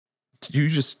You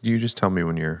just tell me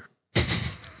when you're.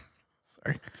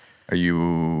 Sorry. Are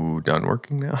you done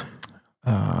working now?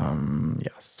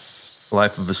 Yes.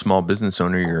 Life of a small business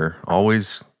owner. You're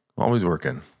always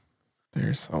working.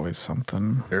 There's always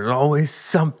something. There's always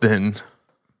something.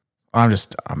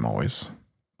 I'm always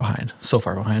behind. So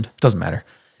far behind. It doesn't matter.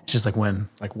 It's just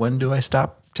when do I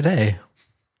stop today?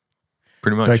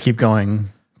 Pretty much. Do I keep going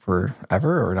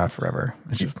forever or not forever?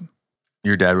 It's just.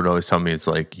 Your dad would always tell me it's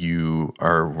like you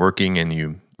are working and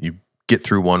you get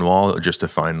through one wall just to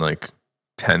find like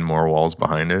 10 more walls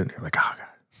behind it. You're like, oh God.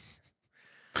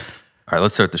 All right,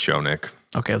 let's start the show, Nick.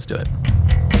 Okay, let's do it.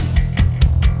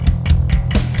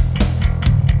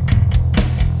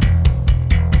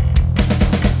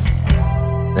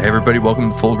 Hey everybody, welcome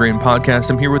to the Full Grain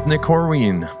Podcast. I'm here with Nick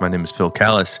Horween. My name is Phil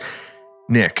Callis.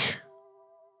 Nick,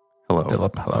 hello.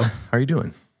 Philip, hello. How are you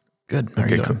doing? Good. How are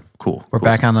you doing? Cool. We're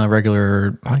back on a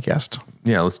regular podcast.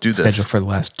 Yeah, let's do this. Scheduled for the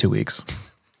last 2 weeks.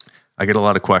 I get a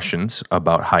lot of questions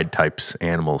about hide types,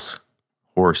 animals,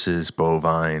 horses,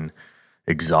 bovine,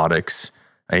 exotics.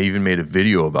 I even made a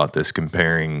video about this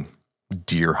comparing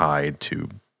deer hide to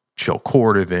shell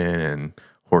Cordovan and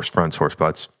horse fronts, horse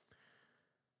butts.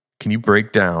 Can you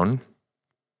break down,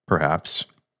 perhaps,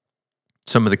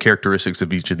 some of the characteristics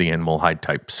of each of the animal hide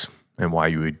types and why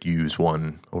you would use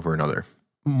one over another?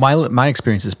 My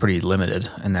experience is pretty limited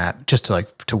in that, just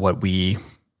to what we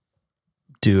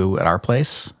do at our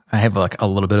place. I have a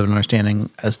little bit of an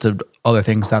understanding as to other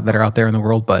things that are out there in the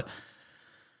world, but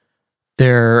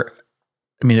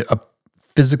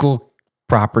physical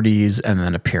properties and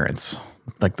then appearance,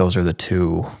 those are the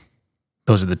two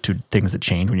things that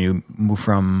change when you move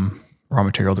from raw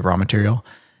material to raw material.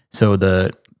 So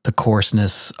the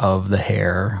coarseness of the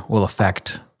hair will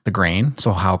affect the grain,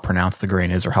 so how pronounced the grain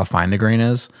is or how fine the grain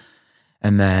is.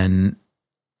 And then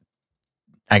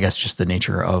I guess just the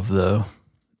nature of the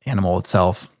animal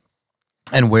itself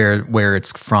and where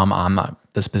it's from on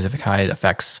the specific hide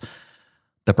affects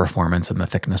the performance and the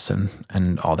thickness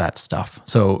and all that stuff.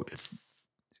 So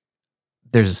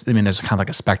there's kind of like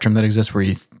a spectrum that exists where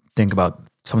you think about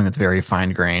something that's very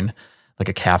fine grain, like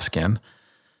a calf skin,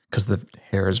 because the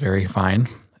hair is very fine,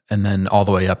 and then all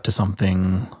the way up to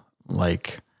something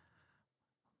like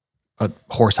a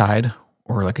horsehide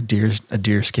or like a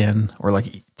deer skin, or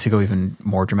like to go even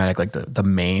more dramatic, like the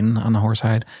mane on the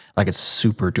horsehide, like it's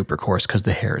super duper coarse because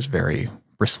the hair is very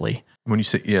bristly. When you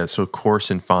say, so coarse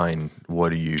and fine, what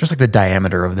do you... Just like the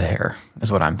diameter of the hair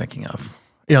is what I'm thinking of.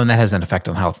 And that has an effect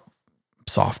on how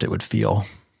soft it would feel.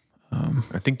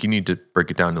 I think you need to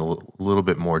break it down a little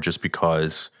bit more, just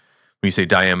because when you say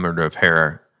diameter of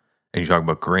hair and you talk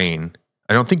about grain,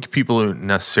 I don't think people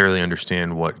necessarily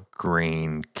understand what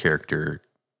grain character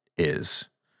is.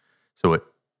 So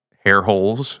hair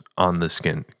holes on the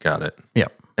skin, got it. Yeah.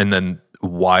 And then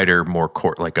wider, more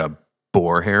like a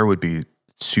boar hair would be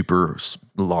super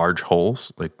large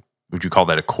holes. Like, would you call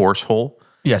that a coarse hole?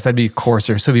 Yes, that'd be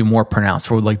coarser, so it'd be more pronounced.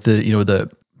 For like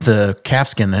the calf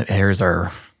skin, the hairs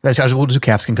are... We'll do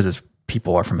calf skin because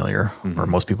people are familiar, or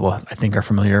most people I think are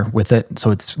familiar with it.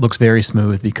 So it looks very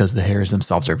smooth because the hairs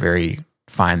themselves are very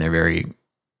fine. They're very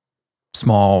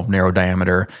small, narrow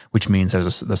diameter, which means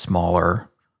there's the smaller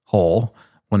hole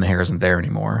when the hair isn't there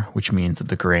anymore, which means that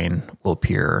the grain will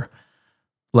appear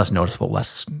less noticeable,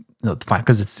 less fine,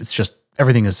 because it's just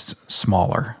everything is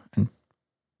smaller and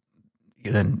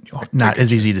then not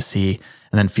as easy to see,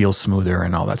 and then feels smoother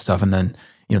and all that stuff. And then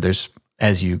there's,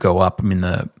 as you go up,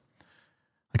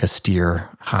 like a steer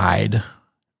hide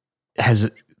has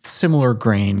a similar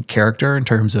grain character in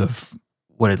terms of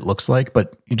what it looks like,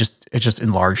 but it just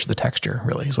enlarged the texture,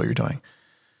 really, is what you're doing.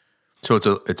 So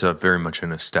it's a very much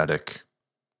an aesthetic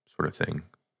sort of thing,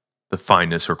 the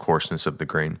fineness or coarseness of the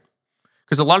grain.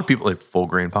 Because a lot of people, like Full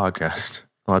Grain Podcast,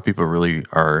 a lot of people really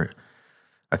are,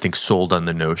 I think, sold on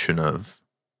the notion of,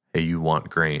 hey, you want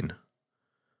grain,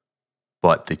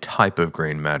 but the type of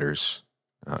grain matters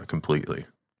completely.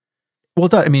 Well,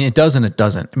 it does and it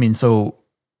doesn't. So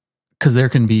because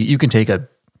you can take a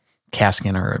calf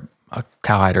skin or a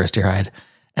cowhide or a steer hide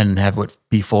and have it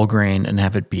be full grain and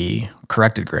have it be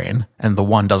corrected grain, and the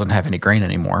one doesn't have any grain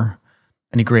anymore.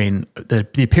 Any grain, the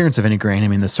appearance of any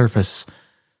grain, the surface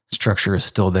structure is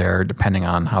still there depending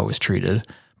on how it was treated,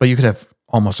 but you could have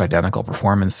almost identical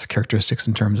performance characteristics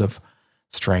in terms of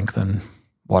strength and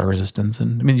water resistance.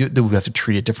 And we have to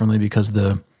treat it differently because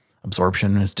the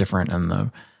absorption is different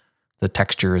and the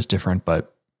texture is different,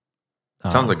 but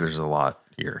sounds like there's a lot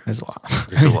here. There's a lot.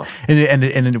 There's a lot. and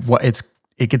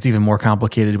it gets even more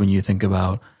complicated when you think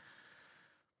about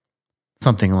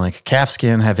something like calf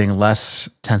skin having less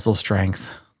tensile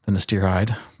strength than a steer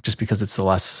hide, just because it's a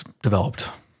less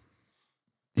developed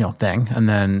thing. And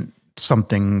then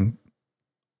something,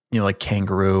 like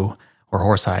kangaroo or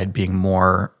horsehide being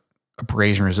more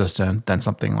abrasion resistant than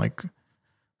something like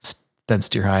than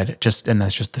steer hide. And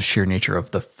that's just the sheer nature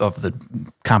of the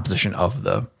composition of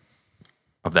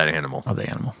that animal.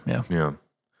 Yeah. Yeah.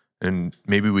 And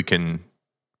maybe we can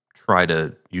try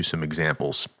to use some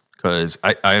examples, because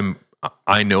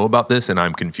I know about this and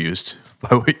I'm confused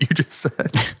by what you just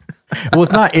said. Well,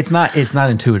 it's not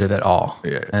intuitive at all.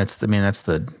 Yeah. And it's not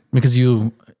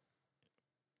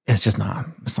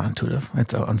intuitive.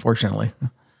 It's unfortunately.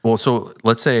 Well, so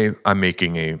let's say I'm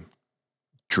making a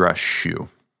dress shoe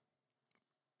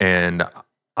and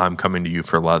I'm coming to you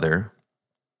for leather,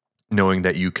 knowing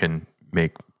that you can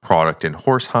make product in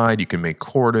horsehide, you can make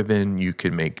Cordovan,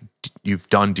 you've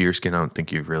done deerskin. I don't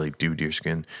think you really do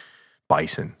deerskin.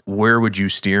 Bison. Where would you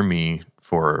steer me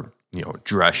for,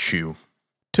 dress shoe?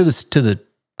 To the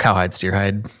cowhide,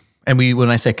 steerhide. And when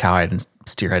I say cowhide and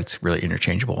steerhide, it's really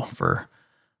interchangeable for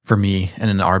me and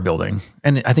in our building.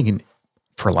 And I think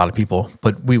for a lot of people,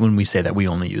 but when we say that, we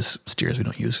only use steers, we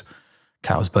don't use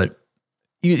cows. But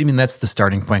that's the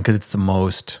starting point, because it's the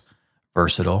most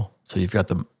versatile. So you've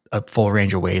got a full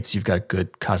range of weights, you've got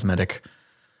good cosmetic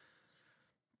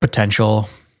potential,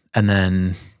 and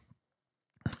then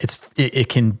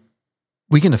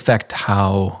we can affect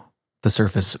how the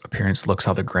surface appearance looks,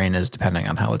 how the grain is, depending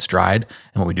on how it's dried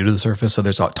and what we do to the surface. So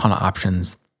there's a ton of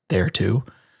options there too.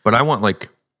 But I want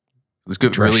let's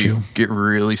get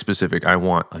really specific. I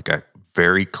want a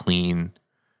very clean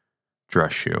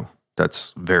dress shoe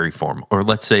that's very formal, or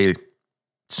let's say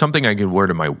something I could wear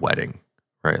to my wedding,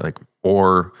 right?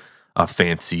 Or a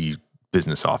fancy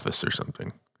business office or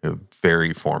something.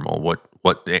 Very formal.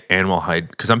 What animal hide?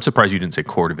 Because I'm surprised you didn't say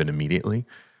Cordovan immediately,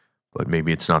 but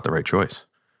maybe it's not the right choice.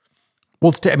 Well,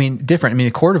 it's different.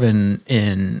 The Cordovan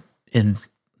in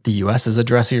the U.S. is a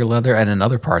dressier leather, and in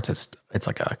other parts it's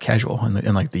like a casual. In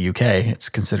the U.K., it's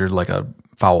considered like a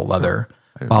foul weather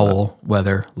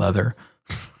leather.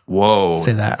 Whoa!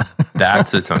 Say that.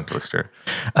 That's a tongue twister.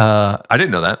 I didn't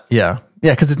know that. Yeah,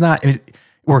 because it's not.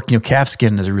 Calf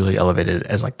skin is really elevated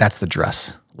as that's the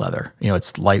dress leather.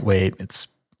 It's lightweight. It's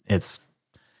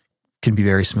can be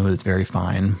very smooth. It's very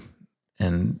fine,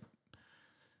 and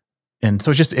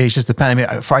so it's just depending.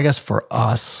 I guess for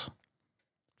us,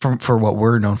 for what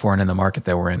we're known for and in the market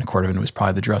that we're in, Cordovan was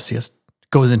probably the dressiest.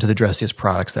 Goes into the dressiest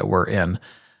products that we're in,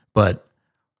 but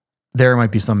there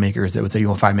might be some makers that would say,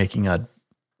 if I'm making a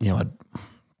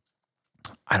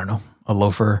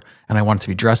loafer and I want it to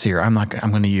be dressier, I'm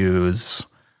going to use,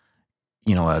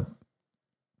 a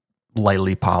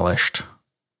lightly polished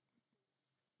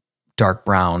dark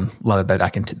brown leather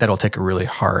that'll take a really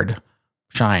hard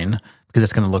shine, because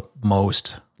it's going to look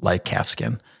most like calf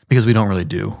skin, because we don't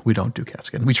do calf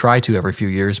skin. We try to every few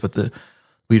years, but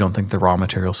we don't think the raw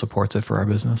material supports it for our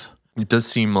business. It does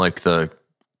seem like the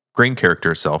grain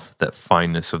character itself, that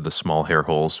fineness of the small hair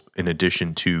holes, in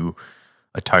addition to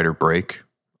a tighter break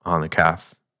on the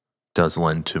calf, does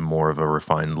lend to more of a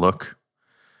refined look.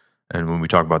 And when we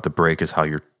talk about the break, is how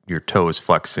your toe is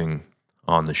flexing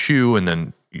on the shoe, and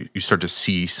then you start to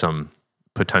see some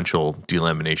potential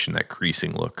delamination, that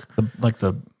creasing look.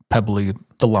 The pebbly,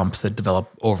 the lumps that develop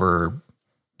over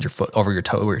your foot, over your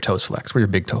toe, where your toes flex, where your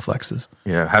big toe flexes.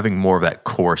 Yeah, having more of that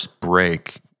coarse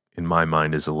break, in my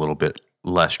mind, is a little bit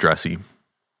less dressy.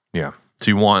 Yeah.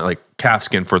 So you want calf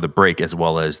skin for the break as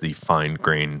well as the fine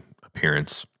grain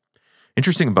appearance.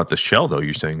 Interesting about the shell, though,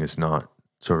 you're saying is not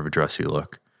sort of a dressy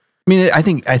look. I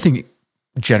think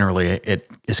generally it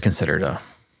is considered a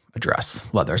dress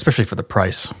leather, especially for the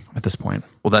price at this point.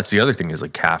 Well, that's the other thing, is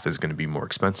calf is going to be more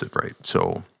expensive, right?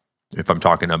 So if I'm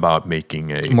talking about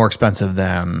making more expensive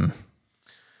than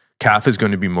calf, is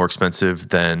going to be more expensive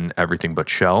than everything but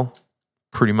shell,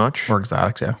 pretty much. Or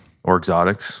exotics, yeah. Or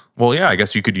exotics. Well, yeah, I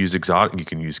guess you could use exotic. You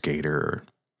can use gator, or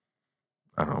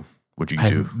I don't know. Would you do? I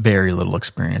have very little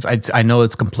experience. I know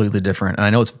it's completely different, and I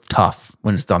know it's tough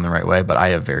when it's done the right way, but I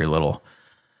have very little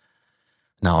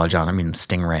knowledge on.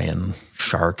 Stingray and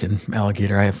shark and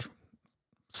alligator. I have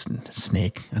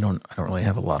snake. I don't really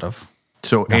have a lot of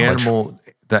knowledge.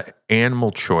 The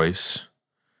animal choice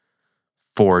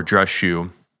for a dress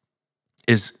shoe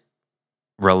is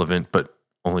relevant, but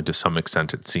only to some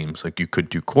extent. It seems like you could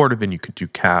do Cordovan, you could do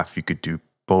calf, you could do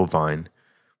bovine.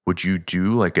 Would you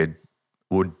do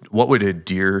what would a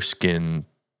deerskin,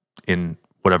 in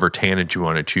whatever tannage you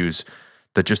want to choose,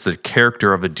 that just the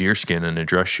character of a deerskin in a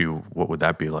dress shoe, what would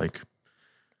that be like?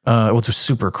 It's a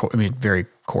super, very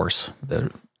coarse.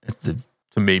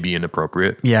 So maybe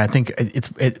inappropriate. Yeah, I think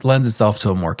it lends itself to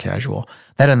a more casual.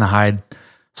 That and the hide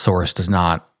source is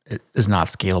not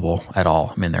scalable at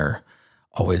all. They're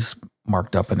always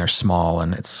marked up and they're small,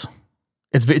 and it's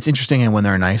interesting. And when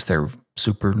they're nice, they're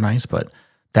super nice. But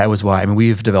that was why, I mean,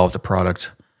 we've developed a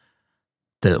product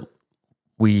that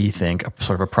we think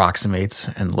sort of approximates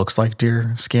and looks like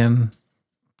deer skin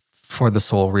for the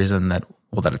sole reason that,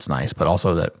 well, that it's nice, but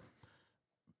also that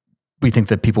we think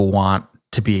that people want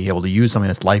to be able to use something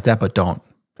that's like that, but don't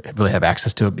really have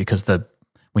access to it, because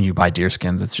when you buy deer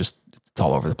skins, it's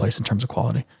all over the place in terms of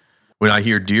quality. When I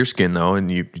hear deerskin, though,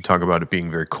 and you talk about it being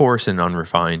very coarse and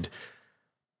unrefined,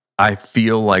 I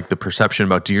feel like the perception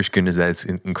about deerskin is that it's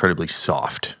incredibly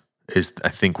soft, is I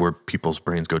think where people's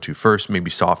brains go to first, maybe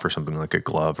soft for something like a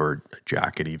glove or a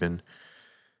jacket even.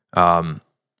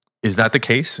 Is that the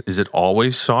case? Is it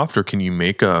always soft, or can you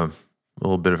make a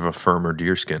little bit of a firmer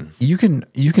deerskin? You can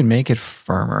make it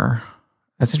firmer.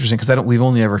 That's interesting, because we've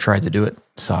only ever tried to do it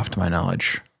soft, to my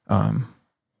knowledge. I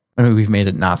mean, we've made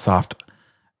it not soft,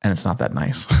 and it's not that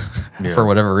nice for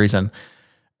whatever reason.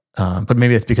 But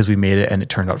maybe it's because we made it and it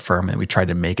turned out firm, and we tried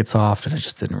to make it soft and it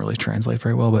just didn't really translate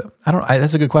very well. But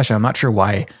that's a good question. I'm not sure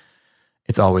why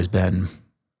it's always been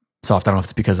soft. I don't know if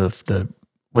it's because of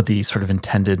what the sort of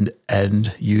intended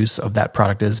end use of that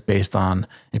product is, based on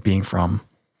it being from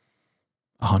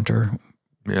a hunter.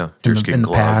 Yeah, in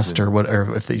the past, or what,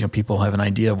 or if people have an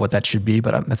idea of what that should be.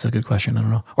 But that's a good question. I don't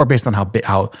know. Or based on how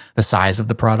the size of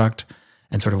the product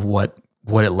and sort of what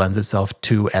it lends itself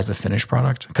to as a finished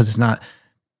product. Because it's not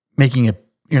making it.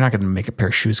 You're not going to make a pair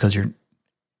of shoes because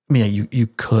you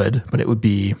could, but it would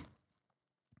be.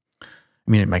 I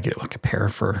mean, it might get like a pair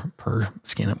per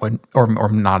skin, or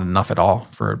not enough at all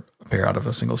for a pair out of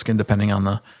a single skin, depending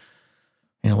on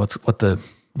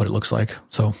what it looks like.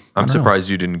 So I'm surprised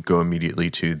you didn't go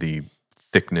immediately to the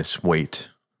thickness, weight,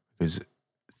 because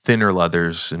thinner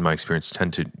leathers, in my experience,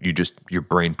 your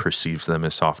brain perceives them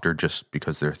as softer just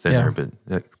because they're thinner, but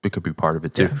that could be part of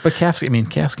it too. Yeah, but calf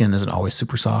skin isn't always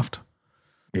super soft.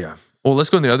 Yeah. Well, let's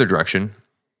go in the other direction.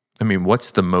 I mean,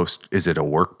 is it a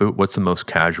work boot? What's the most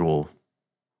casual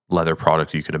leather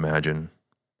product you could imagine?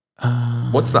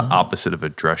 What's the opposite of a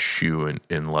dress shoe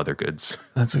in leather goods?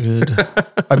 That's a good.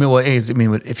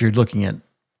 If you're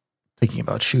thinking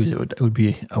about shoes, it would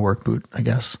be a work boot, I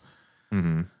guess.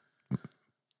 Mm-hmm.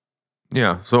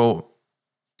 Yeah. So,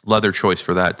 leather choice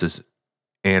for that, does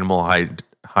animal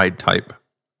hide type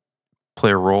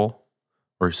play a role,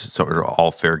 or is it sort of all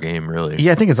fair game, really?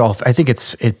 Yeah, I think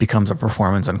it becomes a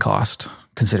performance and cost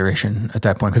consideration at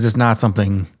that point, because it's not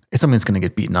something. It's something that's going to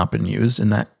get beaten up and used in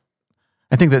that.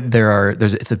 I think that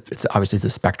it's obviously a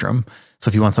spectrum. So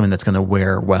if you want something that's going to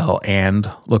wear well and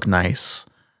look nice,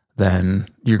 then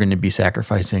you're going to be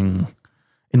sacrificing,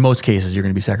 in most cases,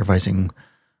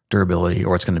 durability,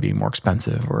 or it's going to be more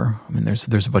expensive,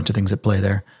 there's a bunch of things at play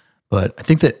there. But I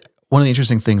think that one of the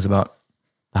interesting things about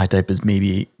the high type is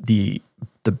maybe the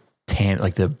tan,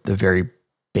 like the very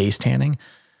base tanning.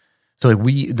 So like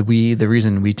the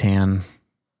reason we tan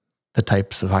the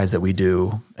types of hides that we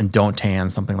do and don't tan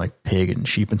something like pig and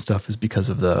sheep and stuff is because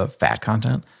of the fat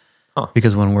content. Huh.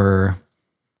 Because when we're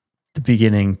the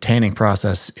beginning tanning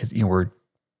process, we're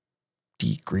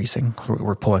degreasing.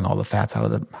 We're pulling all the fats out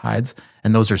of the hides,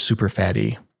 and those are super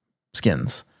fatty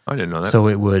skins. I didn't know that.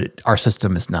 So our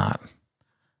system is not.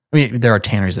 I mean, there are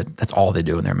tanneries that's all they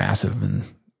do, and they're massive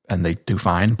and they do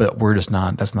fine, but we're just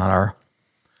not. That's not our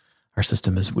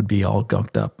system would be all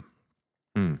gunked up.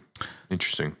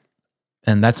 Interesting.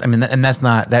 And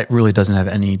that really doesn't have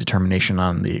any determination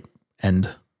on the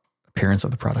end appearance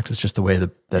of the product. It's just the way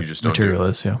the material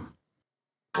is. Yeah.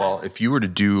 Well, if you were to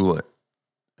do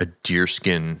a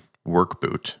deerskin work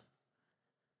boot,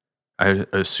 I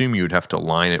assume you would have to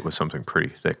line it with something pretty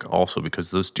thick also,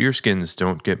 because those deerskins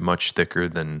don't get much thicker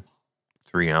than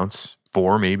 3 ounce,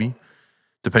 4 maybe,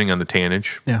 depending on the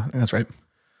tannage. Yeah, that's right. I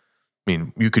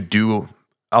mean, you could do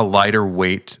a lighter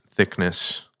weight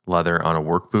thickness leather on a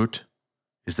work boot.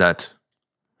 Is that...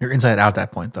 You're inside out at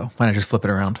that point, though. Why not just flip it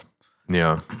around?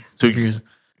 Yeah. So, we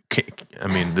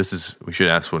should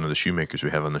ask one of the shoemakers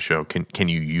we have on the show, can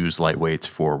you use lightweights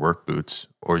for work boots?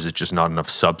 Or is it just not enough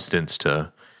substance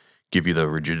to give you the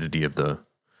rigidity of the...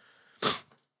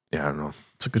 Yeah, I don't know.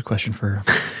 It's a good question for...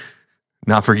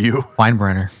 Not for you.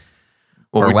 Weinbrenner.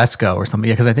 Or Wesco or something.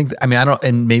 Yeah, because I think...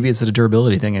 and maybe it's a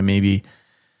durability thing, and maybe...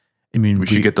 we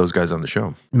should get those guys on the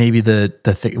show. Maybe the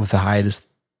thick with the hide is...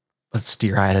 A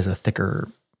steer hide has a thicker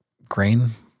grain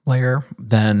layer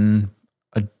than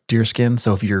a deerskin.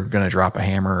 So if you're going to drop a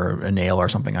hammer or a nail or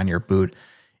something on your boot,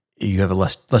 you have a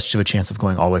less of a chance of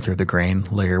going all the way through the grain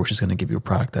layer, which is going to give you a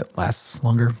product that lasts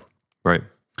longer. Right.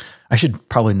 I should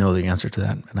probably know the answer to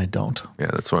that, and I don't.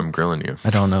 Yeah, that's why I'm grilling you. I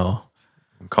don't know.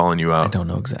 I'm calling you out. I don't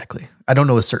know exactly. I don't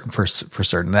know for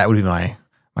certain. That would be my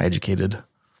educated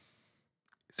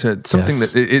So it's something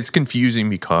that it's confusing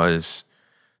because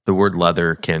the word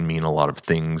leather can mean a lot of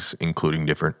things, including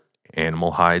different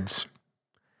animal hides.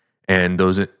 And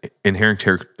those inherent,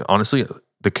 honestly,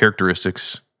 the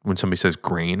characteristics, when somebody says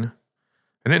grain,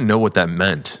 I didn't know what that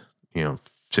meant,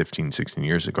 15, 16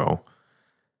 years ago.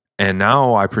 And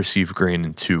now I perceive grain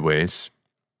in two ways.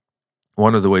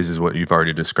 One of the ways is what you've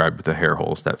already described with the hair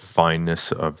holes, that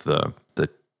fineness of the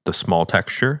small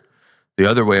texture. The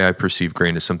other way I perceive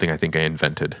grain is something I think I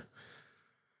invented,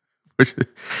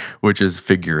 which is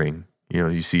figuring.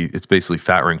 You see, it's basically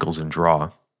fat wrinkles and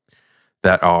draw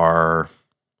that are.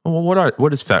 Well,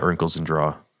 what is fat wrinkles and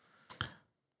draw?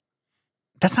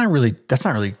 That's not really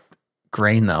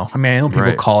grain though. I mean, I know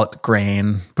people call it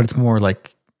grain, but it's more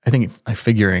like, I think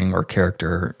figuring or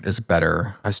character is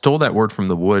better. I stole that word from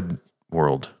the wood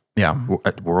world. Yeah.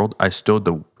 I stole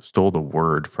the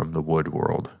word from the wood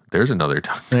world. There's another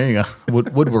time. There you go.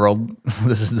 Wood world.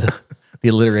 This is the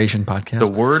alliteration podcast.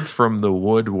 The word from the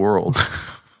wood world.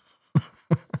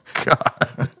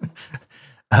 God.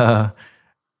 I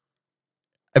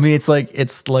mean, it's like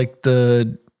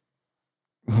the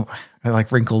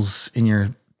like wrinkles in your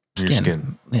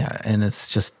skin. Yeah, and it's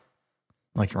just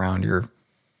like around your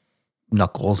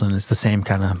knuckles, and it's the same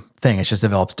kind of thing. It just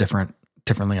develops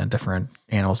differently on different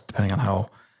animals depending on how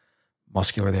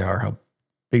muscular they are, how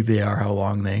big they are, how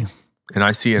long they and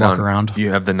I see it walk around. You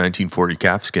have the 1940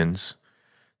 calf skins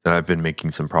that I've been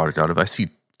making some product out of. I see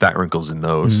fat wrinkles in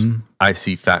those. Mm-hmm. I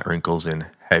see fat wrinkles in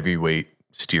heavyweight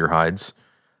steer hides.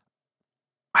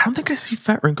 I don't think I see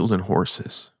fat wrinkles in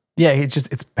horses. Yeah,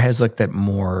 it has like that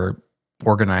more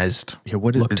organized. Yeah,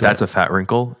 what is that's a fat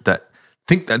wrinkle?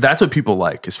 That's what people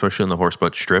like, especially in the horse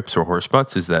butt strips or horse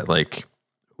butts, is that like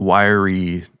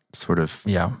wiry sort of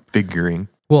figuring.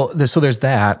 Well, there's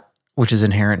that, which is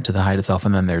inherent to the hide itself,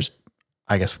 and then there's,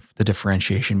 I guess, the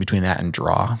differentiation between that and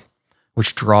draw,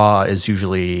 which draw is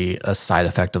usually a side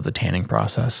effect of the tanning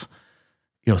process.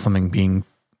 Something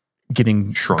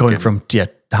getting shrunken, going from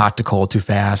hot to cold too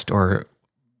fast, or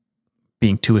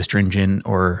being too astringent,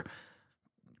 or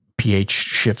pH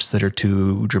shifts that are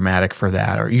too dramatic for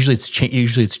that, or usually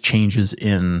it's changes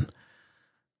in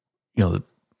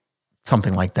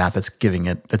something like that's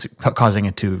causing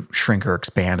it to shrink or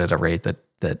expand at a rate that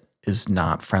is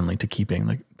not friendly to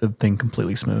keeping the thing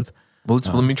completely smooth. Well,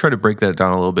 let me try to break that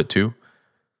down a little bit too.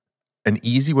 An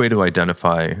easy way to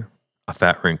identify a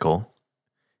fat wrinkle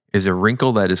is a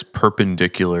wrinkle that is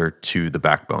perpendicular to the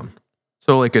backbone.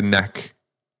 So like a neck.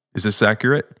 Is this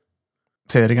accurate?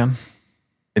 Say that again.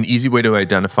 An easy way to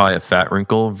identify a fat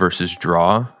wrinkle versus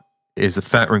draw is the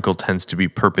fat wrinkle tends to be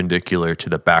perpendicular to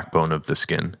the backbone of the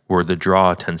skin, where the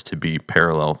draw tends to be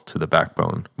parallel to the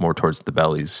backbone, more towards the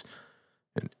bellies.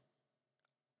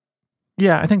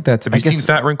 Yeah, I think that's... Have you seen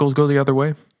fat wrinkles go the other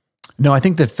way? No, I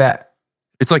think that fat...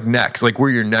 It's like necks, like where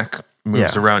your neck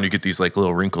moves around, you get these like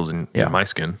little wrinkles in my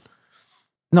skin.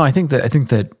 No, I think that's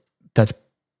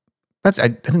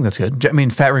good. I mean,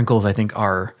 fat wrinkles, I think,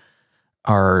 are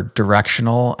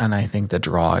directional, and I think the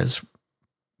draw is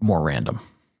more random.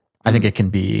 I think it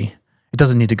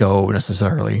doesn't need to go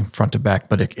necessarily front to back,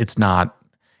 but it's not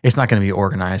going to be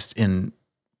organized in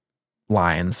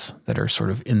lines that are sort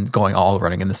of all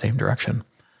running in the same direction,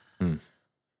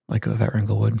 like a fat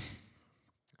wrinkle would.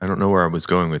 I don't know where I was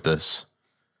going with this,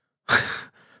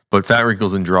 but fat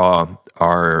wrinkles and draw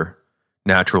are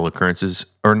natural occurrences,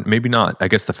 or maybe not. I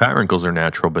guess the fat wrinkles are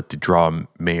natural, but the draw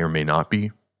may or may not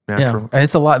be natural. Yeah, and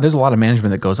there's a lot of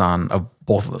management that goes on of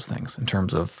both of those things in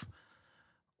terms of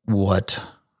what's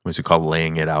it called,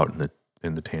 laying it out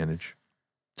in the tannage,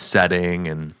 setting,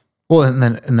 and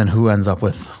and then who ends up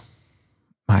with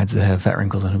hides that have fat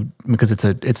wrinkles, and who, because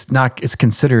it's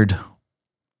considered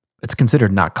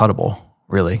not cuttable,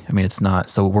 really. I mean, it's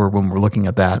not. So when we're looking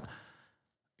at that,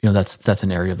 that's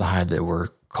an area of the hide that we're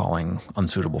calling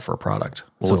unsuitable for a product.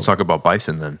 Well, so let's talk about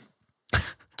bison then.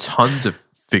 Tons of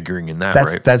figuring in that,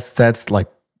 right? That's like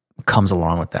comes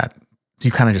along with that. So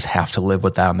you kind of just have to live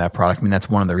with that on that product. I mean, that's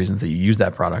one of the reasons that you use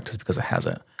that product, is because it has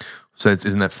it. So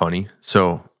isn't that funny?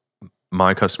 So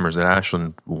my customers at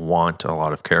Ashland want a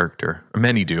lot of character.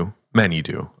 Many do.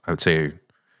 I would say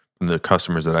the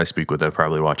customers that I speak with that are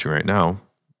probably watching right now,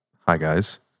 hi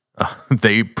guys,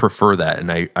 they prefer that.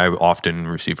 And I often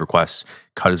receive requests,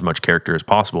 cut as much character as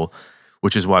possible,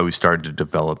 which is why we started to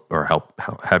develop, or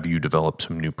have you develop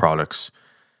some new products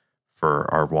for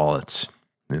our wallets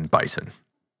in Bison.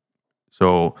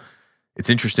 So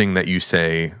it's interesting that you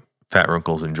say fat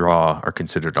wrinkles and draw are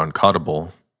considered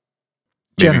uncuttable.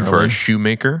 Maybe generally, for a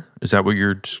shoemaker. Is that what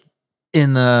you're...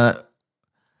 In the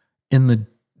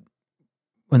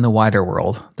in the wider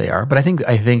world, they are. But I think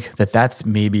that that's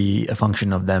maybe a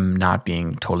function of them not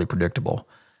being totally predictable.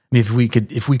 I mean,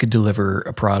 if we could deliver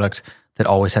a product that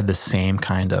always had the same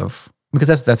kind of,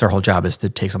 because that's our whole job, is to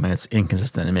take something that's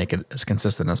inconsistent and make it as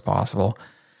consistent as possible.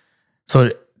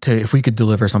 So if we could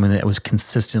deliver something that was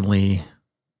consistently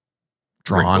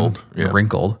drawn,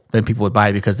 wrinkled, then people would buy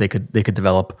it because they could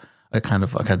develop a kind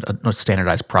of a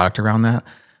standardized product around that.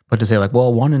 But to say like,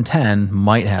 well, 1 in 10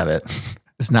 might have it,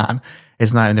 it's not, and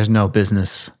there's no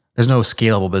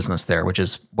scalable business there, which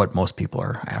is what most people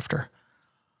are after.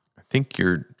 I think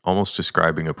you're almost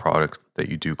describing a product that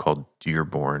you do called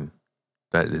Dearborn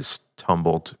that is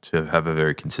tumbled to have a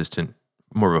very consistent,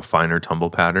 more of a finer tumble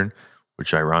pattern,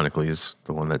 which ironically is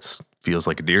the one that feels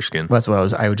like a deerskin. Well, that's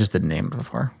what I just didn't name it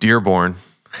before. Dearborn.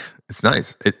 It's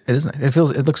nice. It is nice.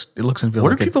 It looks and feels.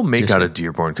 What like do people make out of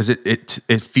Dearborn? Because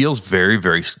it feels very,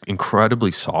 very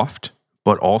incredibly soft,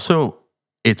 but also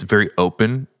it's very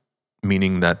open,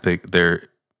 meaning that the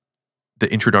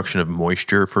introduction of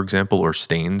moisture, for example, or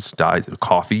stains, dyes,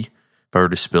 coffee, if I were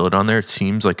to spill it on there, it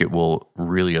seems like it will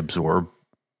really absorb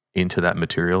into that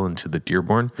material, into the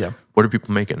Dearborn. Yeah. What are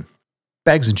people making?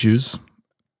 Bags and shoes.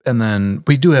 And then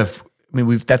we do have, I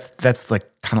mean, that's like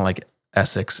kind of like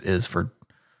Essex is for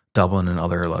Dublin and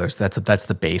other leathers. That's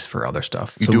the base for other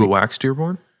stuff. You do a wax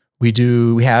Dearborn? We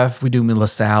do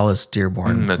LaSalle as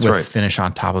Dearborn that's with right. finish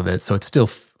on top of it. So it's still,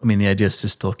 I mean, the idea is to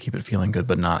still keep it feeling good,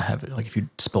 but not have it, like if you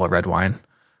spill a glass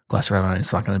of red wine,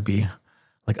 it's not going to be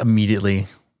like immediately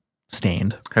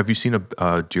stained. Have you seen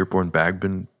a Dearborn bag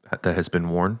that has been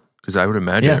worn? Because I would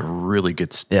imagine it really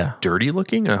gets dirty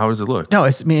looking. How does it look? No,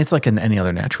 it's like in any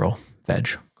other natural veg.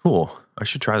 Cool. I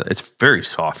should try that. It's very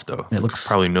soft though. It looks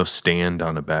probably no stand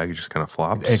on a bag. It just kind of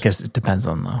flops. I guess it depends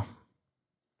on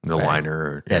the liner.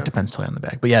 Or, it depends totally on the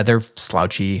bag. But yeah, they're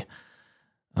slouchy.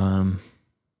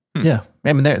 Yeah,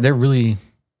 I mean they're really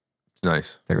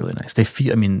nice. They're really nice. They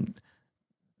feel. I mean,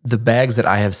 the bags that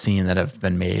I have seen that have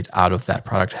been made out of that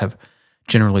product have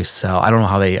generally sell. I don't know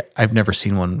how I've never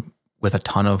seen one with a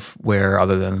ton of wear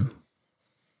other than,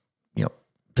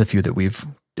 the few that we've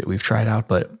tried out,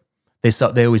 but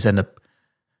they always end up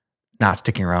not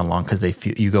sticking around long because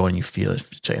you go and you feel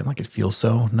it, and like it feels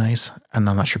so nice. And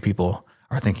I'm not sure people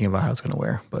are thinking about how it's going to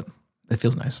wear, but it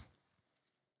feels nice.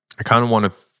 I kind of want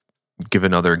to give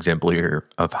another example here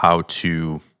of how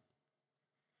to,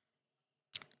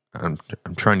 I'm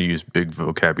trying to use big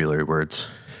vocabulary words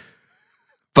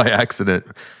by accident.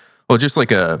 Well, just like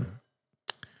to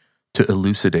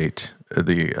elucidate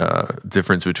the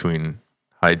difference between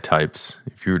hide types.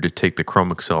 If you were to take the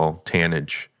Chromexcel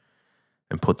tannage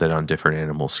and put that on different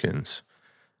animal skins,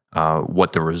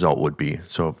 what the result would be.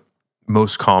 So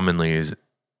most commonly is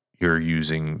you're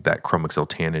using that Chromexcel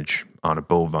tannage on a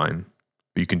bovine.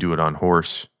 You can do it on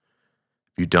horse.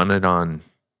 If you've done it on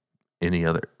any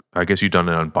other, I guess you've done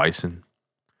it on bison.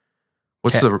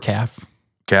 What's the calf?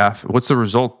 Calf. What's the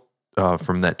result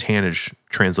from that tannage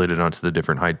translated onto the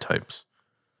different hide types?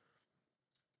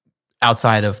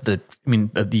 Outside of the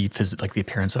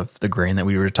appearance of the grain that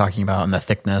we were talking about and the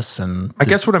thickness and I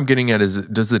guess what I'm getting at is,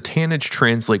 does the tannage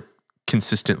translate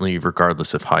consistently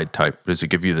regardless of hide type? Does it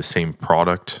give you the same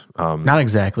product? Not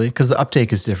exactly, because the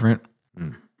uptake is different.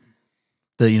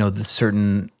 The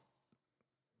certain,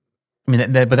 I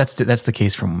mean, but that's the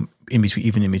case from in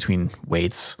between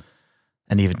weights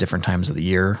and even different times of the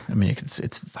year. I mean,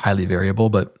 it's highly variable,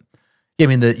 but yeah,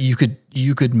 I mean you could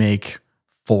take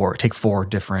four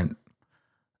different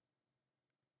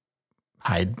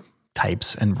hide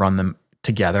types and run them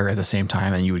together at the same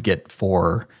time, and you would get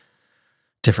four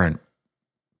different.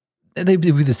 They'd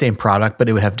be the same product, but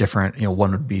it would have different.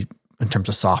 One would be in terms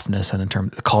of softness, and in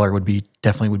terms the color would be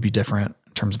different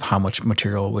in terms of how much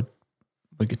material would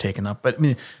get taken up. But I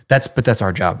mean, that's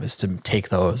our job, is to take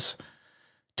those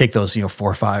 4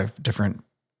 or 5 different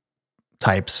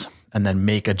types and then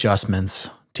make adjustments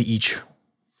to each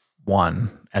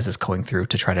one as it's going through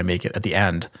to try to make it at the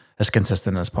end as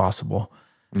consistent as possible.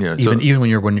 Yeah, even when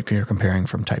you're comparing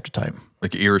from type to type.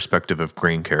 Like irrespective of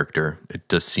grain character, it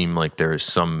does seem like there is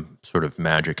some sort of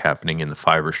magic happening in the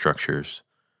fiber structures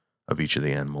of each of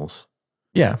the animals.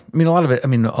 Yeah, I mean a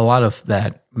lot of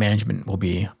that management will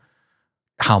be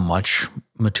how much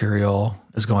material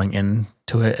is going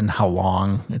into it and how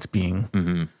long it's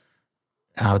being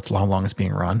how long it's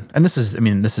being run. And this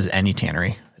is any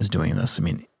tannery is doing this. I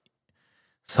mean,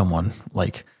 someone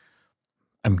like,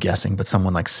 I'm guessing, but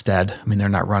someone like Stead, I mean, they're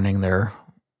not running their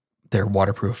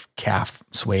waterproof calf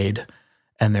suede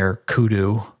and their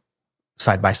kudu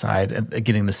side by side and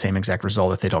getting the same exact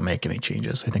result if they don't make any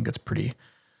changes. I think it's pretty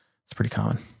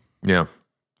common. Yeah,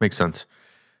 makes sense.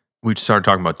 We started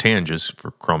talking about tannages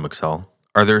for Chromexcel.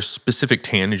 are there specific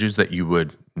tannages that you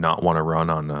would not want to run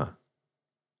on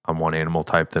one animal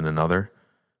type than another?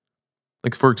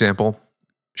 Like, for example,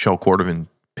 shell Cordovan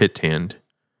pit tanned.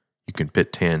 You can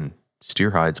pit tan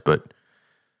steer hides, but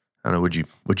I don't know,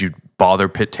 would you bother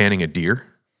pit tanning a deer?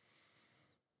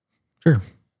 Sure.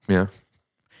 Yeah.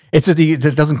 It's just,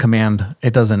 it doesn't command,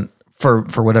 it doesn't, for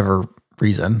whatever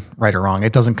reason, right or wrong,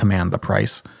 it doesn't command the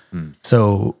price.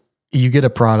 So you get a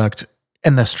product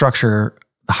and the structure,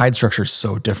 the hide structure is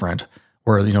so different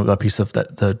where, you know, a piece of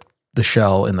the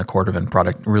shell in the Cordovan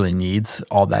product really needs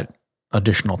all that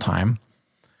additional time.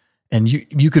 And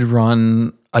you could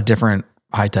run a different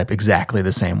hide type exactly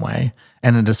the same way.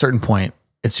 And at a certain point,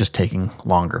 it's just taking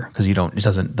longer because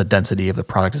the density of the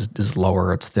product is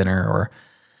lower, it's thinner, or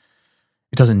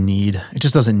it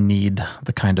just doesn't need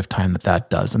the kind of time that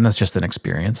does. And that's just an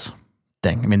experience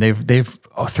thing. I mean, they've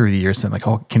through the years said like,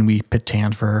 oh, can we pit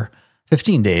tan for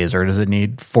 15 days or does it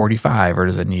need 45 or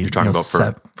does it need, you're talking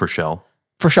about for shell?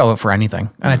 For shell, for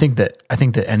anything. And I think that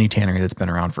any tannery that's been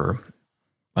around for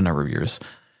a number of years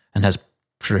and has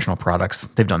traditional products,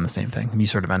 they've done the same thing. And you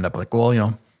sort of end up like, well, you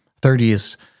know, 30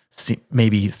 is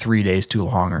maybe 3 days too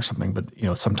long or something, but you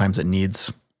know, sometimes it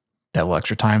needs that little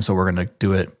extra time. So we're going to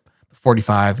do it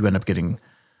 45. You end up getting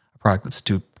a product that's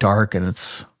too dark and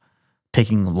it's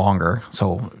taking longer.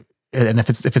 So, and if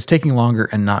it's taking longer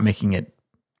and not making it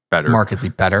markedly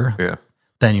better, yeah,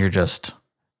 then you're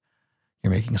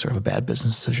making sort of a bad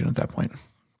business decision at that point.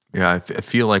 Yeah. I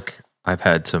feel like I've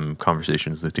had some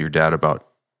conversations with your dad about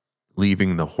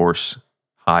leaving the horse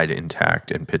hide intact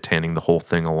and pit tanning the whole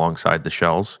thing alongside the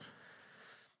shells.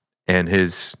 And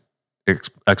his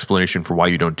explanation for why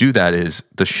you don't do that is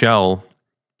the shell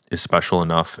is special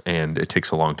enough and it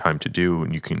takes a long time to do,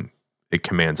 and it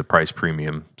commands a price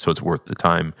premium, so it's worth the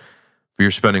time. If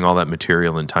you're spending all that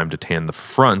material and time to tan the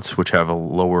fronts, which have a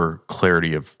lower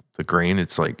clarity of the grain,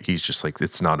 it's like he's just like,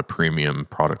 it's not a premium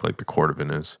product like the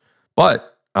Cordovan is.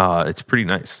 But it's pretty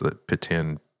nice, the pit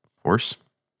tan horse.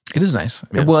 It is nice.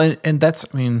 Yeah. Well, and that's,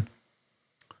 I mean,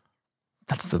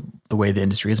 that's the way the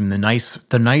industry is. I mean,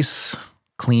 the nice,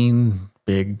 clean,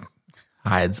 big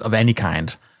hides of any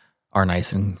kind are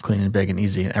nice and clean and big and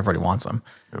easy, and everybody wants them.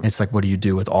 Yeah. It's like, what do you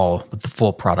do with the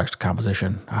full product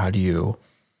composition? How do you,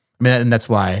 I mean, and that's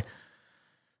why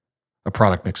a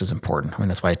product mix is important. I mean,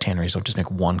 that's why tanneries don't just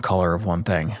make one color of one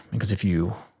thing, because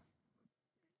you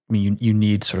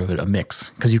need sort of a mix,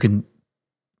 because you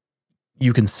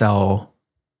can sell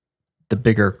the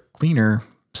bigger, cleaner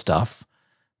stuff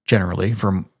generally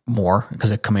for more because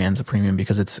it commands a premium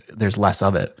because there's less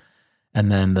of it.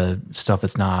 And then the stuff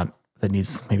that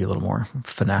needs maybe a little more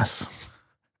finesse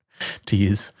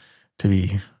to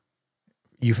be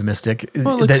euphemistic.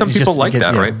 Well, like some people like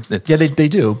that, right? Yeah, they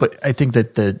do. But I think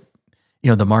that the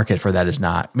market for that is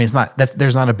not, I mean,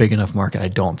 there's not a big enough market, I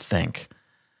don't think,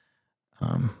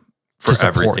 to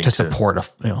support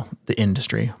the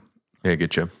industry. Yeah, I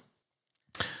get you.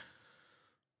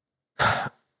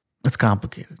 It's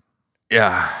complicated.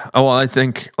 Yeah. Oh, well, I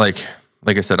think like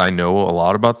I said, I know a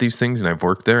lot about these things and I've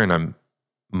worked there and I'm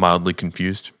mildly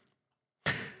confused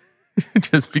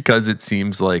just because it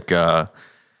seems like,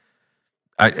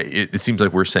 it seems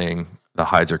like we're saying the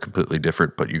hides are completely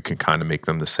different, but you can kind of make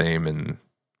them the same. And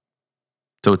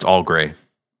so it's all gray.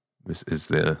 This is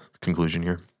the conclusion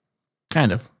here.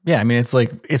 Kind of. Yeah. I mean, it's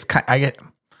like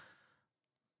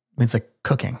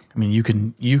cooking. I mean, you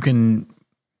can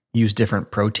use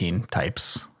different protein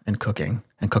types in cooking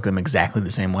and cook them exactly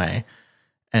the same way.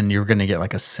 And you're going to get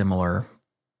like a similar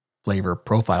flavor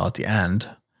profile at the end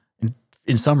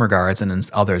in some regards, and in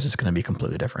others, it's going to be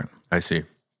completely different. I see.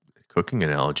 Cooking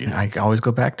analogy. I always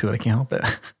go back to it. I can't help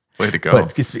it. Way to go.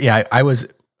 But yeah,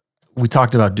 we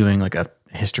talked about doing like a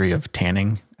history of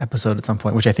tanning episode at some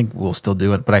point, which I think we'll still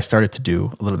do it. But I started to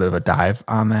do a little bit of a dive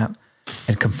on that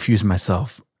and confused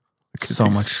myself so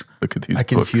much. Look at these I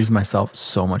books. confused myself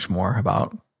so much more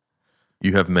about.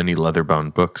 You have many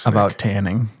leather-bound books about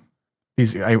tanning.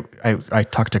 I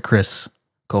talked to Chris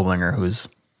Koblinger, who's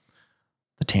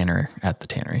the tanner at the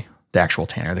tannery, the actual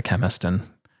tanner, the chemist, and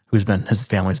his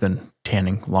family's been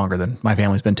tanning longer than my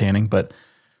family's been tanning, but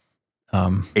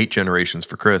 8 generations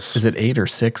for Chris. Is it 8 or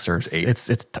 6 or 8?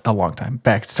 It's a long time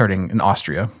back, starting in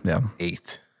Austria. Yeah,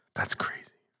 8. That's crazy.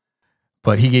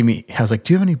 But I was like,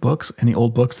 do you have any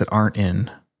old books that aren't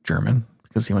in German?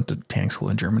 Because he went to tanning school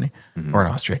in Germany or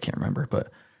in Austria, I can't remember.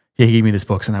 But yeah, he gave me these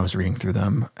books and I was reading through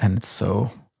them, and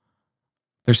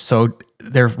one's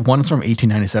from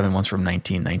 1897, one's from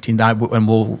 1919. And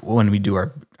when we do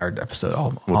our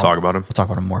episode, we'll talk about them. We'll talk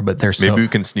about them more. But maybe we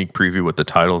can sneak preview what the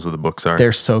titles of the books are.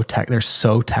 They're so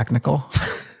technical.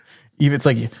 Even it's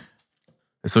like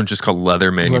This one's just called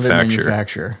leather Leather manufacturer.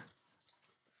 manufacturer.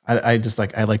 I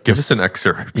like Give this. us an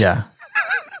excerpt. Yeah.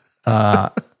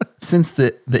 Since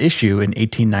the issue in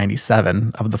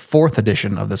 1897 of the 4th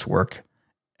edition of this work,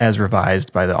 as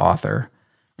revised by the author,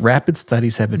 rapid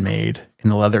studies have been made in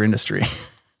the leather industry.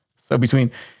 So between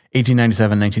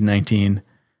 1897 and 1919,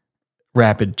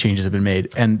 rapid changes have been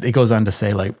made. And it goes on to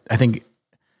say, like, I think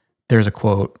there's a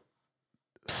quote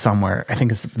somewhere. I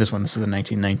think it's this one. This is the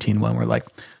 1919 one where like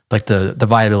the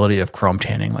viability of chrome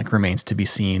tanning like remains to be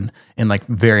seen in like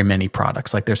very many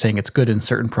products. Like they're saying it's good in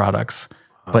certain products,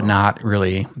 but not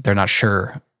really. They're not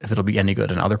sure if it'll be any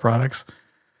good in other products.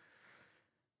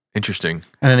 Interesting.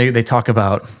 And then they talk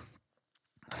about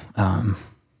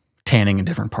tanning in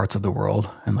different parts of the world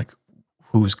and like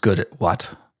who's good at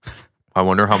what. I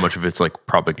wonder how much of it's like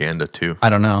propaganda too. I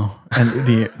don't know. And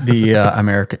the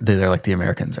American, they're like the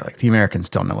Americans are like the Americans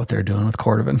don't know what they're doing with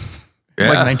Cordovan. Yeah.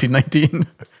 Like 1919.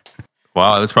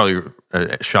 Wow, that's probably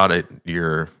a shot at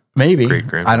your Maybe.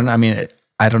 great-grandmother. I don't know. I mean,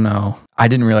 I don't know. I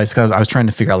didn't realize because I was trying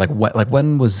to figure out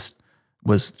when was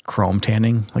chrome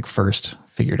tanning like first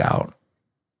figured out?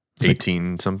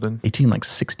 18 something?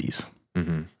 60s.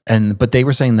 Mm-hmm. But they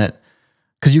were saying that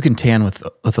because you can tan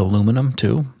with aluminum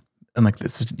too, and like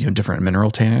this different mineral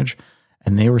tannage,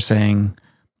 and they were saying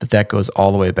that goes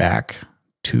all the way back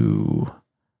to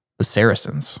the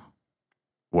Saracens.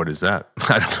 What is that?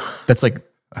 I don't know. That's like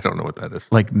I don't know what that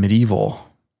is. like medieval.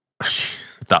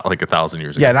 Like 1,000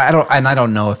 years ago. Yeah, and I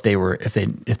don't know if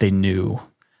they knew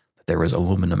that there was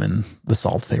aluminum in the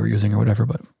salts they were using or whatever,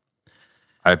 but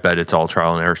I bet it's all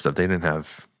trial and error stuff. They didn't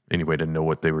have any way to know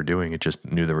what they were doing. It just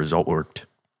knew the result worked.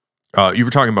 You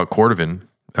were talking about Cordovan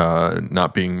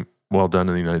not being well done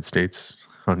in the United States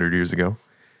 100 years ago.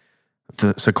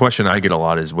 The question I get a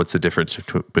lot is, what's the difference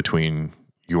between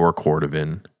your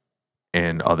Cordovan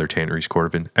and other tanneries'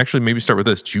 Cordovan? Actually, maybe start with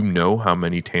this. Do you know how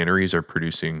many tanneries are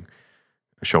producing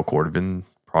a shell Cordovan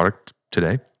product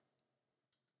today?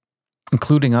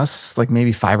 Including us, like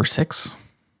maybe 5 or 6,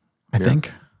 I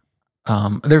think.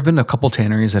 There have been a couple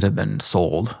tanneries that have been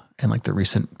sold in like the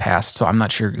recent past, so I'm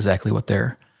not sure exactly what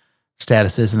their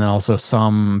status is. And then also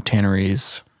some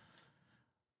tanneries,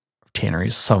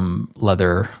 some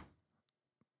leather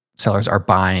sellers are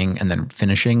buying and then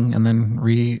finishing and then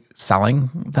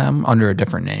reselling them under a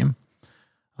different name.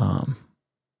 So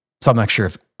I'm not sure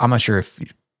if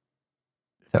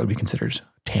that would be considered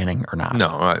tanning or not.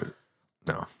 No.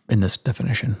 In this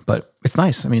definition, but it's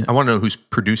nice. I mean, I want to know who's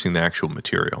producing the actual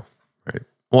material, right?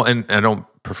 Well, and I don't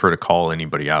prefer to call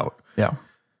anybody out. Yeah.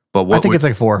 But I think it's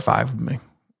like 4 or 5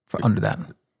 under that.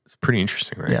 It's pretty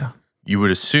interesting, right? Yeah. You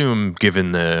would assume,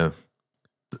 given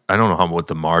I don't know what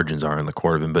the margins are in the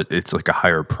Cordovan, but it's like a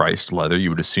higher priced leather.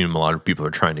 You would assume a lot of people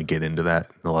are trying to get into that,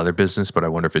 the leather business, but I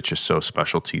wonder if it's just so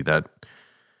specialty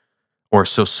or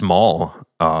so small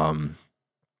like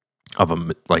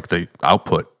the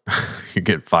output. You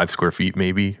get 5 square feet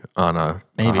maybe on a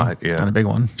hide, on a big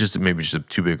one. Just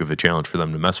too big of a challenge for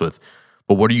them to mess with.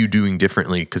 But what are you doing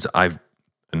differently? Because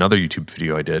another YouTube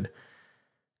video I did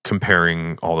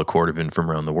comparing all the Cordovan from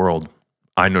around the world.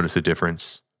 I noticed a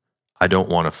difference. I don't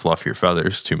want to fluff your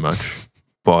feathers too much,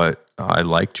 but I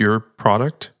liked your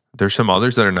product. There's some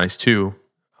others that are nice too,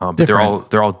 but they're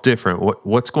all different.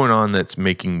 What's going on that's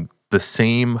making the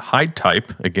same hide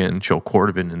type, again, show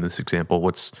Cordovan in this example,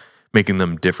 what's making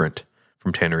them different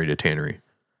from tannery to tannery?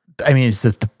 I mean, it's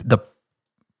that the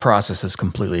process is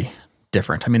completely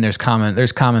different. I mean, there's common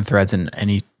threads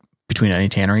between any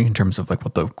tannery in terms of like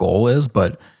what the goal is,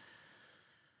 but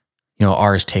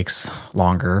ours takes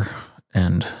longer,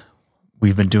 and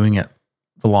we've been doing it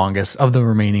the longest of the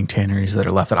remaining tanneries that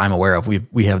are left that I'm aware of.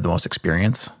 We have the most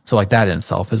experience, so like that in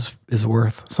itself is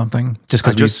worth something. Just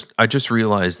because I just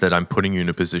realized that I'm putting you in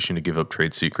a position to give up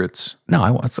trade secrets.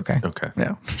 No, it's okay. Okay,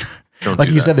 yeah. Don't like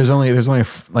do you that. said, there's only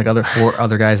like 4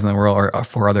 other guys in the world, or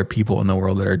 4 other people in the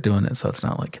world that are doing it. So it's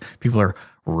not like people are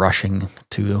rushing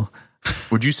to.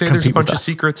 Would you say there's a bunch of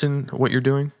secrets in what you're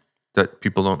doing that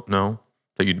people don't know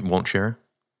that you won't share?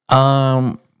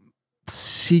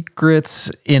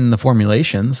 Secrets in the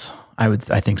formulations, I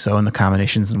think so, and the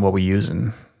combinations and what we use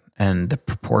and the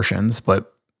proportions.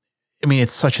 But I mean,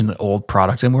 it's such an old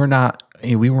product, and we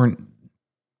weren't.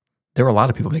 There were a lot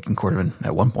of people making Cordovan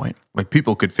at one point. Like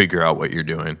people could figure out what you're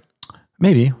doing.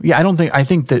 Maybe, yeah. I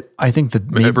think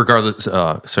that maybe, regardless.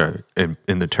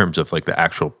 In the terms of like the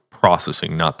actual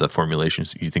processing, not the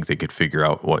formulations, you think they could figure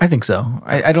out what? I think so.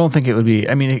 I don't think it would be.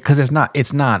 I mean, because it's not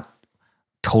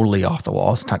totally off the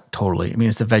wall. It's not totally. I mean,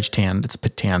 it's a veg tan. It's a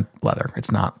pit tan leather.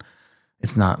 It's not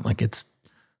like it's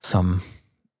some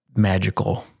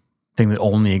magical thing that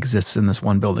only exists in this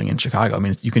one building in Chicago. I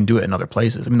mean, you can do it in other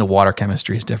places. I mean, the water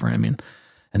chemistry is different. I mean,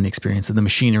 and the experience of the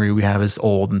machinery we have is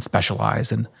old and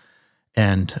specialized.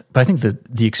 But I think that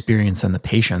the experience and the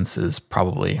patience is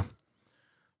probably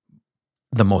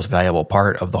the most valuable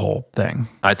part of the whole thing.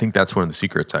 I think that's one of the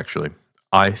secrets, actually.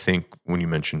 I think when you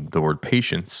mentioned the word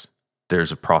patience,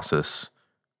 there's a process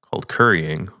called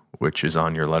currying, which is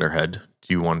on your letterhead.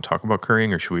 Do you want to talk about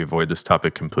currying, or should we avoid this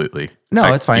topic completely?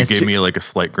 No, it's fine. You gave me like a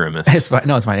slight grimace. It's fine.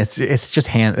 No, it's fine. It's just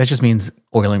hand. It just means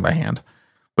oiling by hand.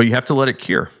 But you have to let it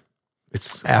cure.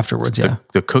 It's afterwards, yeah.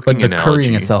 The cooking but the analogy.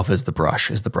 currying itself is the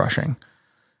brushing.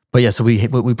 But yeah, so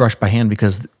we brush by hand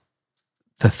because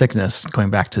the thickness, going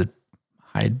back to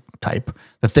hide type,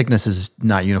 the thickness is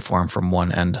not uniform from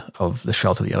one end of the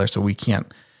shell to the other. So we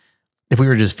can't, if we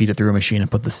were to just feed it through a machine and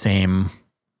put the same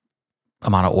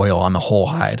amount of oil on the whole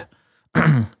hide,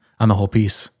 on the whole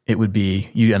piece, it would be,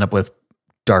 you end up with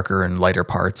darker and lighter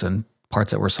parts and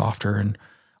parts that were softer and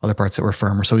other parts that were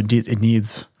firmer. So it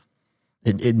needs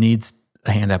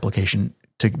a hand application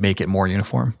to make it more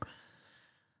uniform.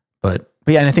 But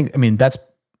yeah, and I mean,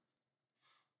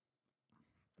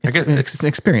 it's an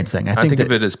experience thing. I think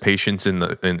of it as patience in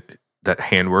that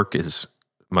handwork is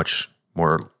much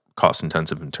more cost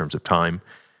intensive in terms of time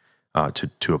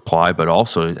to apply, but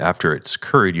also after it's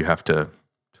curried, you have to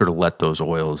sort of let those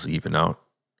oils even out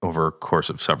over a course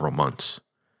of several months,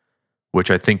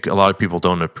 which I think a lot of people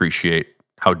don't appreciate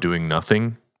how doing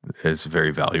nothing is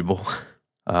very valuable.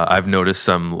 I've noticed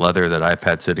some leather that I've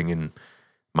had sitting in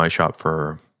my shop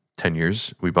for 10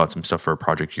 years. We bought some stuff for a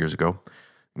project years ago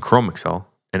in Chrome Excel.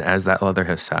 And as that leather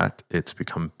has sat, it's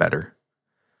become better.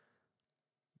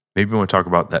 Maybe we want to talk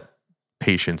about that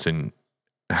patience in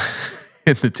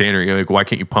the tannery. Like, why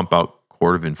can't you pump out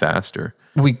Cordovan faster?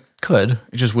 We could.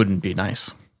 It just wouldn't be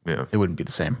nice. Yeah, it wouldn't be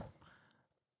the same.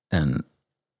 And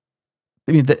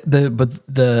I mean, you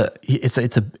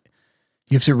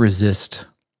have to resist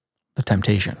the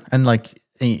temptation, and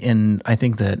I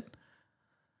think that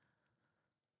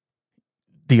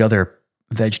the other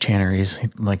veg tanneries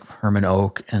like Herman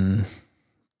Oak and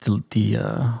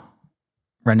the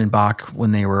Rendenbach,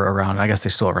 when they were around, I guess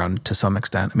they're still around to some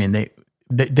extent. I mean,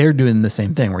 they're doing the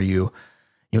same thing where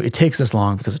it takes this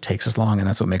long because it takes this long, and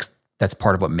that's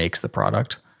part of what makes the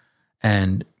product.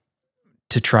 And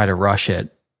to try to rush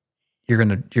it, you're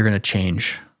gonna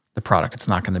change the product. It's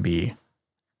not going to be,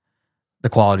 the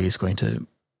quality is going to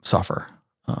suffer,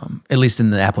 at least in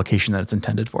the application that it's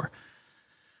intended for.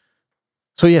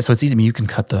 So yeah, so it's easy. I mean, you can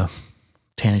cut the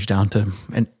tannage down to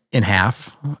in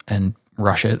half and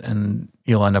rush it, and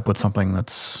you'll end up with something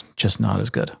that's just not as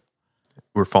good.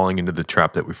 We're falling into the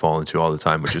trap that we fall into all the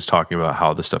time, which is talking about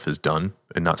how the stuff is done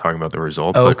and not talking about the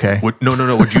result. Oh, okay.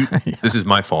 No. Would you? Yeah. This is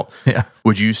my fault. Yeah.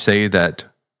 Would you say that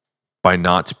by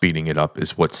not speeding it up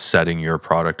is what's setting your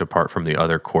product apart from the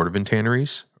other Cordovan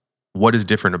tanneries? What is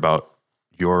different about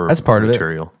your that's part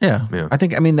material? Of it. Yeah. I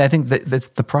think that's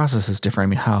the process is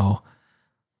different.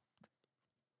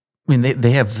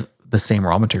 They have the same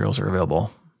raw materials are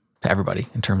available to everybody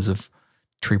in terms of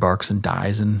tree barks and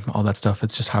dyes and all that stuff.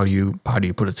 It's just how do you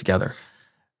put it together?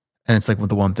 And it's like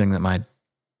the one thing that my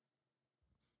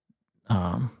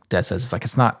dad says is like,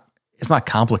 it's not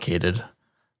complicated,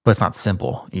 but it's not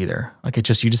simple either. Like you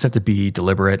just have to be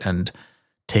deliberate and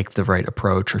take the right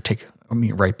approach, or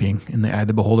right being in the eye of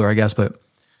the beholder, I guess. But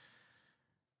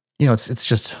it's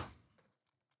just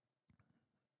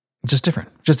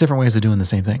different ways of doing the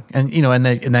same thing. And,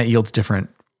 and that yields different,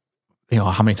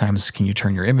 how many times can you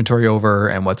turn your inventory over,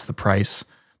 and what's the price,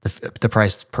 the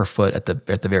price per foot at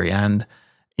the very end,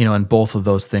 and both of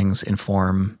those things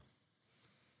inform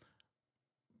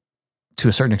to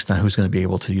a certain extent who's going to be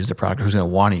able to use the product, who's going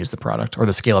to want to use the product, or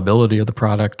the scalability of the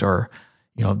product, or,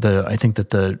 I think that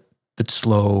the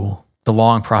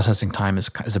long processing time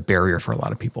is a barrier for a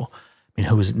lot of people. I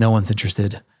mean, no one's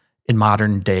interested in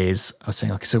modern days of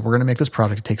saying, okay, so we're going to make this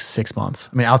product. It takes 6 months.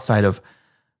 I mean, outside of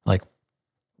like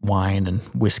wine and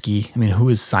whiskey, I mean, who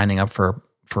is signing up for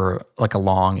like a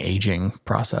long aging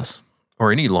process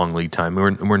or any long lead time?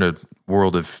 We're in a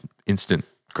world of instant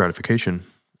gratification.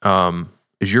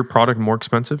 Is your product more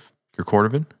expensive, your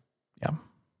Cordovan? Yeah.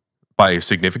 By a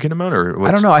significant amount, or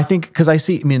I don't know. I think, because I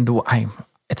see,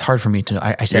 it's hard for me to know.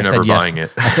 I said yes. Buying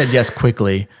it. I said yes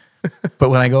quickly. But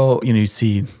when I go, you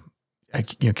see,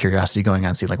 curiosity going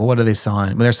on, see like, well, what are they selling?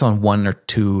 When they're selling 1 or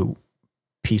 2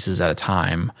 pieces at a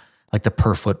time, like the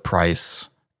per foot price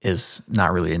is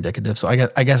not really indicative. So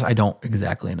I guess I don't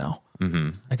exactly know. Mm-hmm.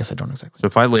 I guess I don't exactly. So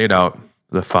if I laid out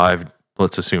the 5,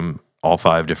 let's assume all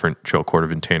 5 different Trail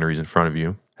Cordovan tanneries in front of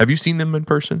you, have you seen them in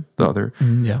person? The other,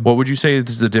 yeah. What would you say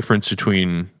is the difference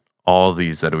between all of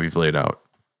these that we've laid out?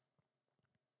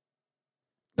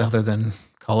 other than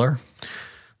color?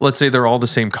 Let's say they're all the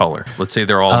same color. Let's say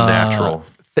they're all natural.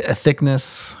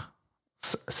 Thickness,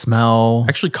 smell.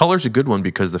 Actually, color's a good one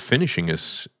because the finishing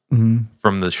is,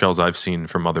 from the shells I've seen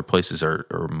from other places,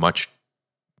 are much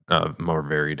more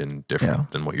varied and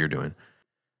different than what you're doing.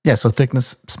 Yeah, so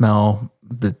thickness, smell,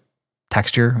 the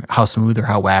texture, how smooth or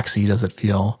how waxy does it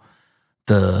feel?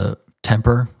 The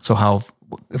temper, so how,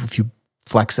 if you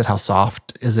flex it, how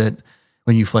soft is it?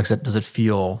 When you flex it, does it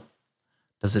feel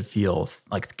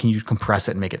like, can you compress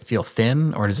it and make it feel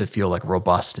thin, or does it feel like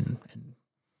robust and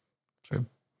sort of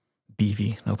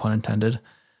beefy, no pun intended?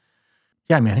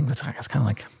 Yeah, I mean, I think that's kind of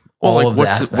like all of the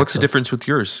aspects. What's the difference with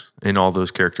yours in all those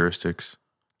characteristics?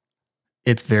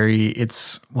 I don't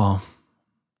know.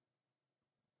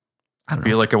 I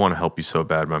feel like I want to help you so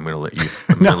bad, but I'm going to let you.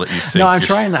 Gonna let you sink. No, I'm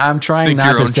trying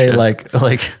not to say shit.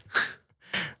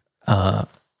 I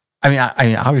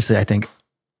mean, obviously, I think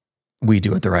we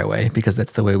do it the right way because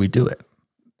that's the way we do it,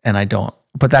 and I don't.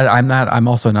 But I'm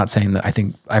also not saying that I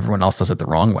think everyone else does it the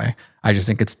wrong way. I just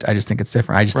think it's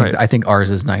different. I think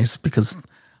ours is nice because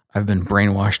I've been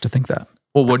brainwashed to think that.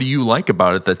 Well, what do you like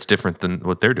about it that's different than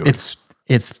what they're doing?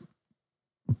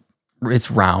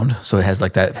 It's round, so it has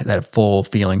like that full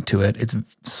feeling to it. It's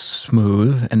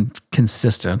smooth and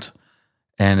consistent,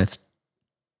 and it's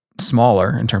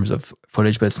smaller in terms of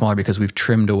footage, but it's smaller because we've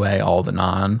trimmed away all the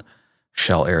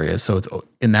non-shell areas. So it's,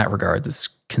 in that regard, it's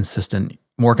consistent,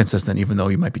 more consistent, even though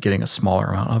you might be getting a smaller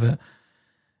amount of it.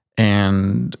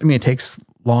 And I mean, it takes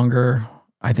longer.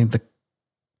 I think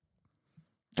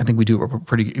we do it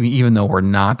pretty, I mean, even though we're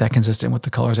not that consistent with the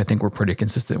colors, I think we're pretty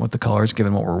consistent with the colors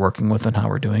given what we're working with and how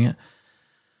we're doing it.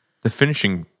 The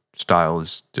finishing style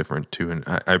is different too. And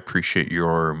I appreciate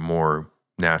your more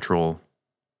natural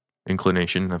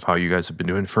inclination of how you guys have been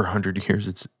doing it for 100 years.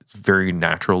 It's very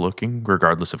natural looking,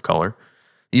 regardless of color.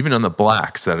 Even on the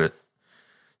blacks, that's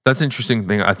an interesting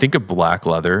thing. I think a black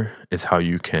leather is how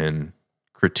you can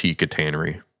critique a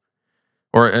tannery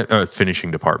or a finishing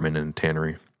department in a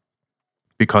tannery,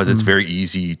 because it's very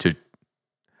easy to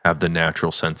have the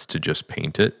natural sense to just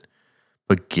paint it,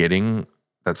 but getting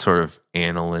that sort of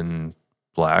aniline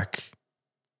black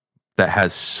that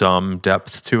has some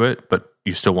depth to it, but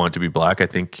you still want it to be black, I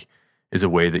think is a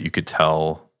way that you could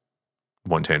tell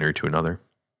one tannery to another.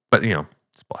 But,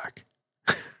 it's black.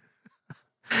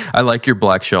 I like your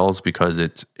black shells because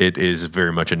it is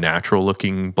very much a natural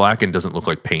looking black and doesn't look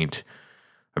like paint.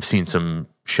 I've seen some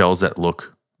shells that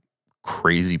look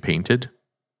crazy painted,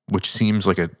 which seems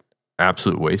like an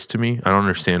absolute waste to me. I don't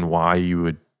understand why you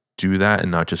would do that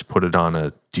and not just put it on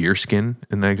a deerskin.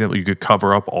 In that example, you could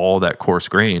cover up all that coarse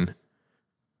grain.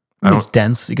 It's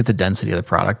dense. You get the density of the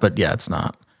product, but yeah, it's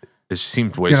not. It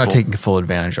seems wasteful. You're not taking full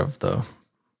advantage of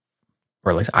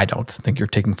or at least I don't think you're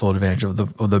taking full advantage of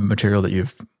the material that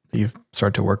you've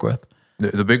started to work with.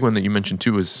 The big one that you mentioned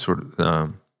too is sort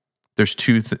of there's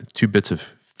two bits of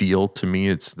feel to me.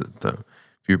 It's the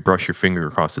if you brush your finger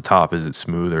across the top, is it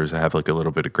smooth or does it have like a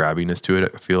little bit of grabbiness to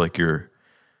it? I feel like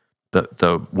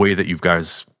the way that you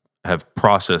guys have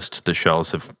processed the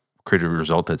shells have created a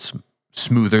result that's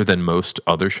smoother than most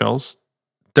other shells.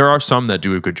 There are some that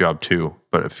do a good job too,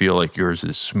 but I feel like yours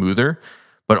is smoother,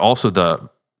 but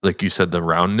also like you said, the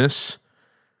roundness.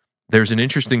 There's an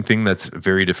interesting thing that's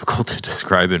very difficult to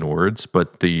describe in words,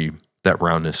 but that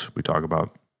roundness we talk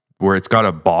about, where it's got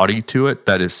a body to it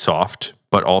that is soft,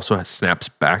 but also snaps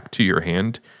back to your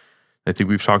hand. I think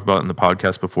we've talked about it in the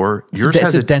podcast before. Yours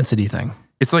has a density thing.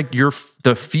 It's like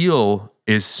the feel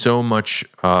is so much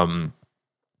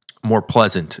more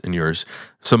pleasant in yours.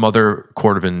 Some other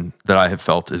Cordovan that I have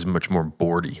felt is much more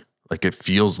boardy. Like it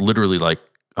feels literally like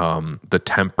the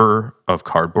temper of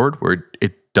cardboard, where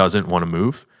it doesn't want to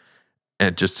move.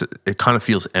 And it kind of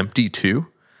feels empty too.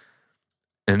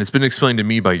 And it's been explained to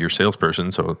me by your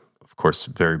salesperson, so of course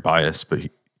very biased, but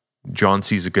John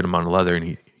sees a good amount of leather,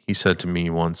 and he said to me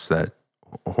once that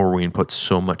Horween puts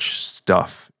so much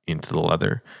stuff into the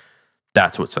leather.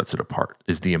 That's what sets it apart,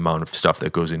 is the amount of stuff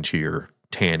that goes into your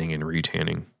tanning and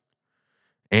retanning.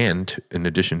 And in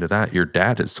addition to that, your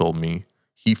dad has told me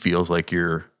he feels like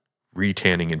your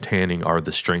retanning and tanning are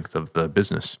the strength of the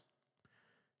business.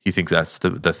 He thinks that's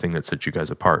the thing that sets you guys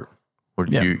apart.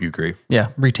 Would you agree? Yeah,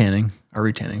 our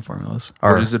retanning formulas.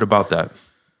 What is it about that?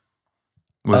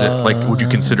 Was it like, would you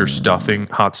consider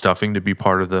hot stuffing to be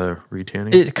part of the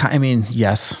retanning?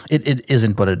 Yes. It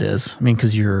isn't, but it is. I mean,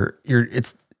 because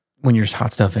when you're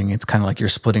hot stuffing, it's kind of like you're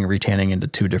splitting retanning into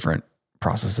two different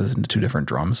processes, into two different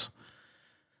drums,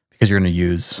 because you're going to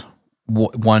use,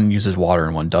 one uses water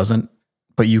and one doesn't,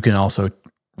 but you can also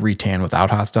retan without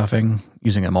hot stuffing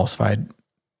using emulsified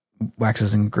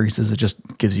waxes and greases. It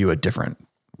just gives you a different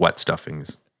wet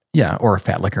stuffings. Yeah, or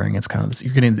fat liquoring. It's kind of this.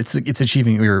 You're getting it's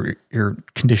achieving. You're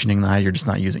conditioning the hide. You're just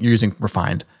not using. You're using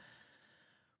refined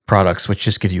products, which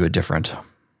just gives you a different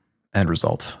end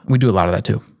result. We do a lot of that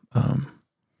too.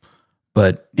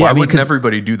 But yeah, why wouldn't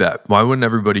everybody do that? Why wouldn't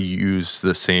everybody use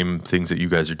the same things that you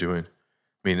guys are doing?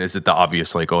 I mean, is it the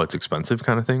obvious like, oh, it's expensive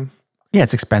kind of thing? Yeah,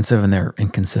 it's expensive and they're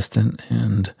inconsistent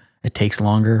and it takes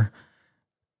longer.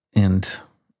 And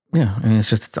yeah, I mean,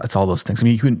 it's all those things. I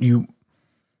mean,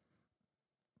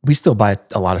 we still buy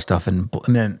a lot of stuff and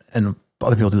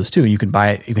other people do this too. You can buy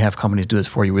it, you can have companies do this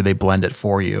for you where they blend it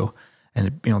for you and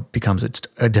it becomes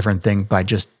a different thing by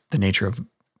just the nature of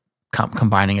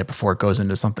combining it before it goes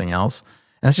into something else.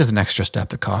 And that's just an extra step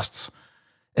that costs.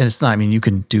 And it's not, I mean, you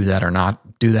can do that or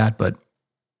not do that, but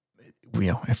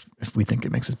if we think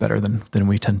it makes it better, then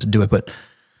we tend to do it. But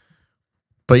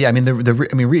yeah, I mean,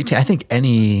 I think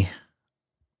any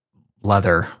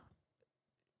leather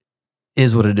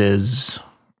is what it is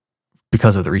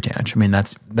because of the retannage. I mean,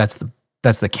 that's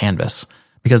the canvas,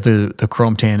 because the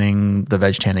chrome tanning, the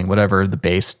veg tanning, whatever the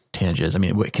base tannages. I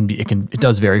mean, it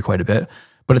does vary quite a bit,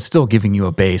 but it's still giving you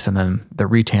a base, and then the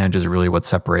retannage is really what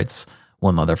separates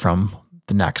one leather from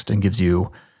the next and gives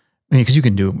you. I mean, because you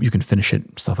can finish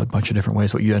it stuff a bunch of different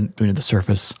ways. What you end up doing to the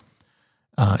surface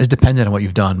is dependent on what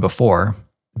you've done before,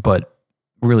 but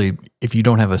really, if you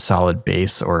don't have a solid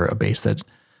base or a base that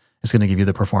is going to give you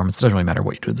the performance, it doesn't really matter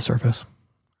what you do to the surface.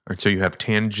 All right, so you have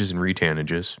tannages and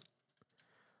retannages.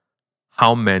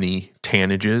 How many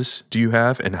tannages do you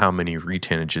have, and how many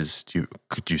retannages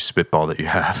could you spitball that you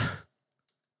have?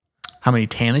 How many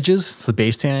tannages? It's the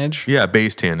base tannage? Yeah,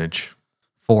 base tannage.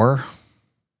 4.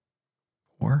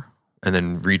 And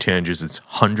then retannages, it's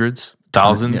hundreds,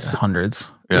 thousands? Yeah, hundreds.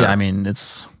 Yeah, I mean,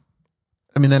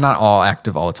 they're not all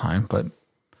active all the time, but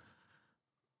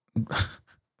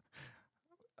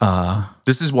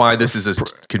this is why this is a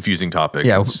confusing topic.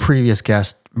 Yeah, previous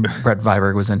guest, Brett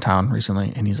Viberg, was in town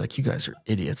recently, and he's like, you guys are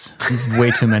idiots.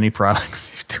 Way too many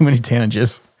products, too many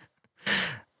tannages.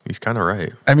 He's kind of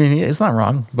right. I mean, it's not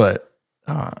wrong, but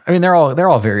I mean, they're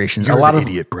all variations. You're an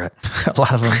idiot, Brett. A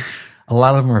lot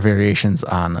of them are variations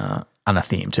on a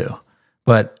theme too,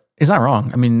 but it's not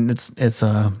wrong. I mean, it's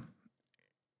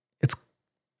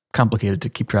complicated to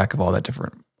keep track of all that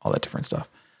different stuff.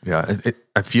 Yeah,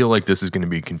 I feel like this is going to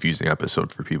be a confusing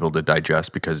episode for people to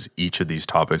digest, because each of these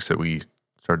topics that we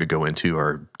started to go into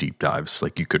are deep dives.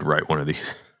 Like, you could write one of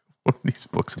these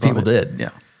books about People did,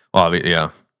 yeah. Well, yeah.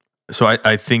 So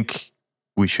I think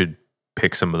we should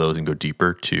pick some of those and go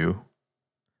deeper too.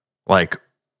 Like,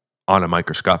 on a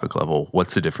microscopic level,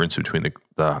 what's the difference between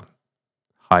the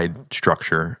hide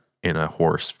structure in a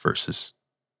horse versus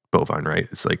bovine, right?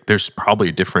 It's like there's probably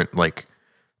a different, like,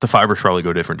 the fibers probably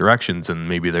go different directions, and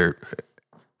maybe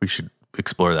we should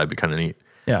explore that. It'd be kind of neat.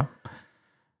 Yeah.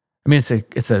 I mean, it's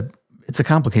a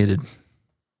complicated,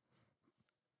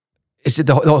 it's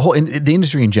the whole the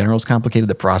industry in general is complicated.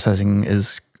 The processing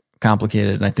is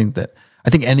complicated. And I think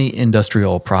any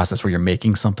industrial process where you're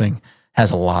making something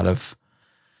has a lot of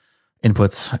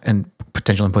inputs and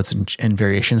potential inputs and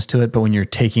variations to it. But when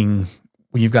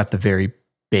you've got the very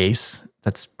base,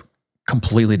 that's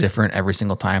completely different every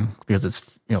single time, because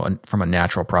it's, from a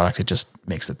natural product, it just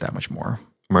makes it that much more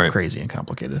crazy and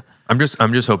complicated. I'm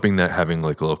just hoping that having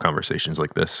like little conversations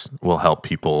like this will help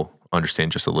people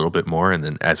understand just a little bit more. And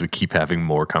then as we keep having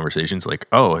more conversations, like,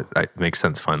 oh, it makes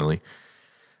sense finally.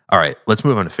 All right, let's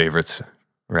move on to favorites.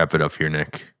 Wrap it up here,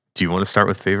 Nick. Do you want to start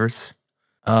with favorites?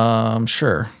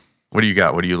 Sure. What do you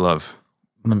got? What do you love?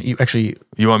 You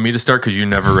want me to start because you're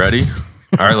never ready?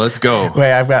 All right, let's go.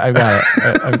 Wait, I've got it.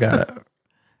 I've got it.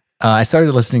 I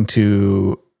started listening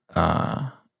to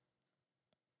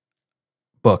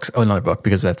books. Oh, another book,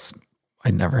 because I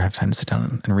never have time to sit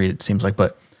down and read it, it seems like.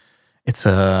 But it's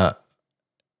a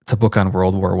book on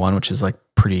World War I, which is like a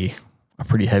pretty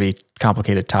heavy,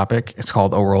 complicated topic. It's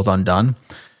called A World Undone,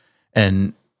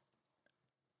 and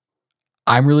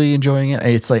I'm really enjoying it.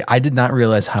 It's like, I did not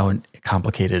realize how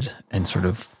complicated and sort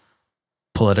of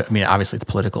political. I mean, obviously it's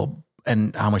political,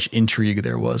 and how much intrigue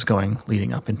there was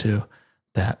leading up into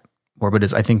that war.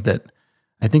 But I think that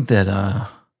I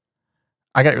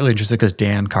got really interested because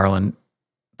Dan Carlin,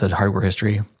 the hardware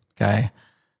history guy,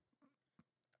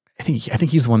 I think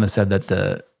he's the one that said that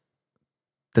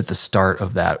the start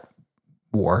of that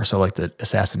war, so like the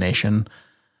assassination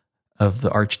of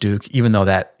the Archduke, even though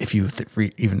that, if you listen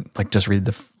to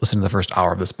the first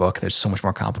hour of this book, there's so much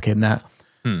more complicated than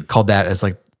that. Called that as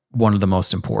like one of the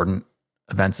most important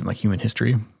events in like human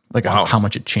history, like how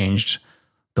much it changed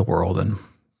the world and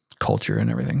culture and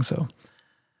everything. So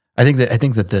I think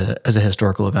that as a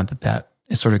historical event, that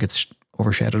it sort of gets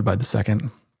overshadowed by the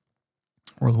Second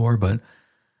World War, but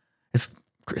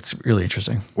It's really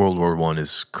interesting. World War I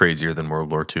is crazier than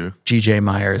World War II. G.J.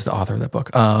 Meyer is the author of that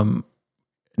book.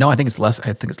 No, I think it's less.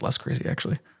 I think it's less crazy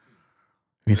actually.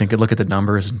 If you look at the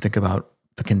numbers and think about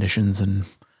the conditions and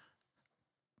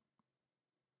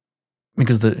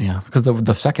because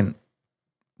the second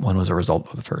one was a result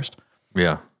of the first.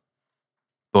 Yeah.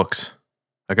 Books.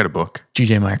 I got a book.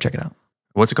 G.J. Meyer, check it out.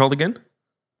 What's it called again?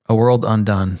 A World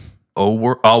Undone. A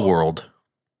World.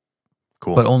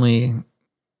 Cool. But only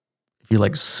if you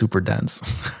like super dense.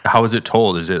 How is it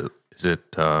told? Is it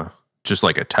just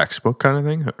like a textbook kind of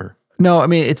thing? Or no, I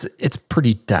mean it's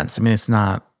pretty dense. I mean it's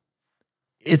not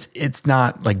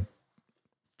like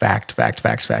fact,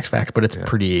 but it's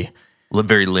pretty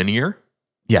very linear.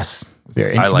 Yes,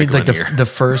 very. I like linear. the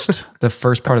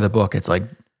first part of the book. It's like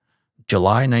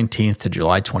July 19th to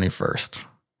July 21st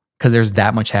because there's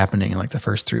that much happening in like the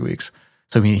first 3 weeks.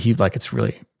 So I mean, it's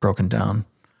really broken down.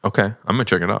 Okay, I'm gonna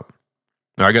check it out.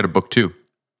 I got a book too.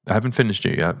 I haven't finished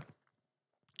it yet,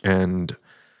 and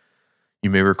you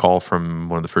may recall from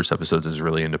one of the first episodes is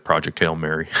really into Project Hail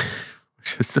Mary,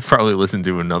 which is to probably listen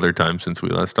to another time since we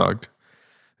last talked.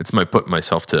 It's my put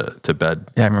myself to bed.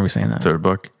 Yeah, I remember saying that. Sort of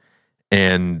book.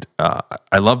 And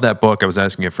I love that book. I was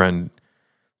asking a friend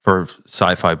for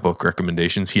sci-fi book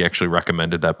recommendations. He actually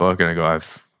recommended that book, and I go,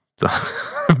 I've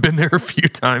been there a few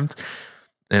times.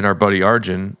 And our buddy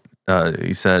Arjun,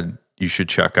 he said you should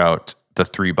check out The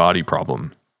 3-Body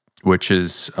Problem, which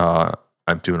is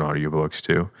I'm doing audiobooks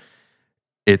too.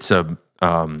 It's a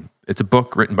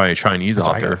book written by a Chinese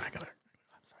author. I gotta go.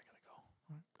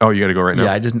 Oh, you got to go right now?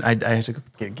 Yeah, I have to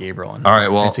get Gabriel in. All right,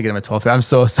 well. I have to get him at 12. I'm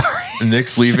so sorry.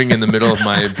 Nick's leaving in the middle of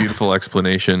my beautiful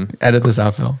explanation. Edit this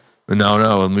out, Phil.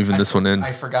 No, I'm leaving this one in.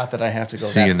 I forgot that I have to go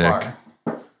See you, far.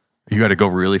 Nick. You got to go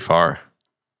really far.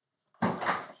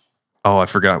 Oh, I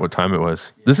forgot what time it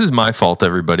was. This is my fault,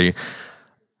 everybody.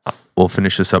 We'll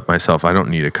finish this up myself. I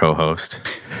don't need a co-host.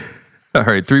 All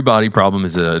right, 3-Body Problem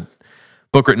is a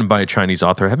book written by a Chinese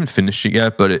author. I haven't finished it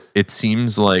yet, but it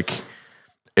seems like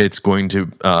it's going to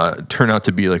turn out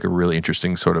to be like a really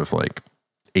interesting sort of like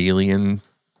alien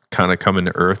kind of coming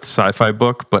to Earth sci-fi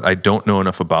book, but I don't know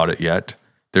enough about it yet.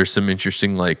 There's some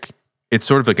interesting, like, it's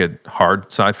sort of like a hard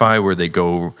sci-fi where they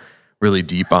go really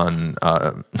deep on,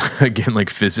 again, like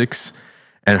physics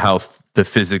and how the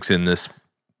physics in this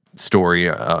story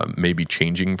may be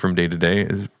changing from day to day.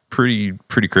 Is pretty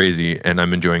crazy, and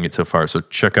I'm enjoying it so far. So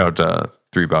check out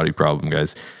 3-Body Problem,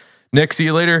 guys. Nick, see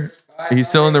you later. Bye, he's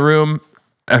still in the room.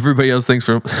 Everybody else, thanks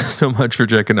so much for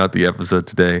checking out the episode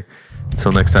today.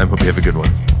 Until next time, hope you have a good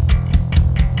one.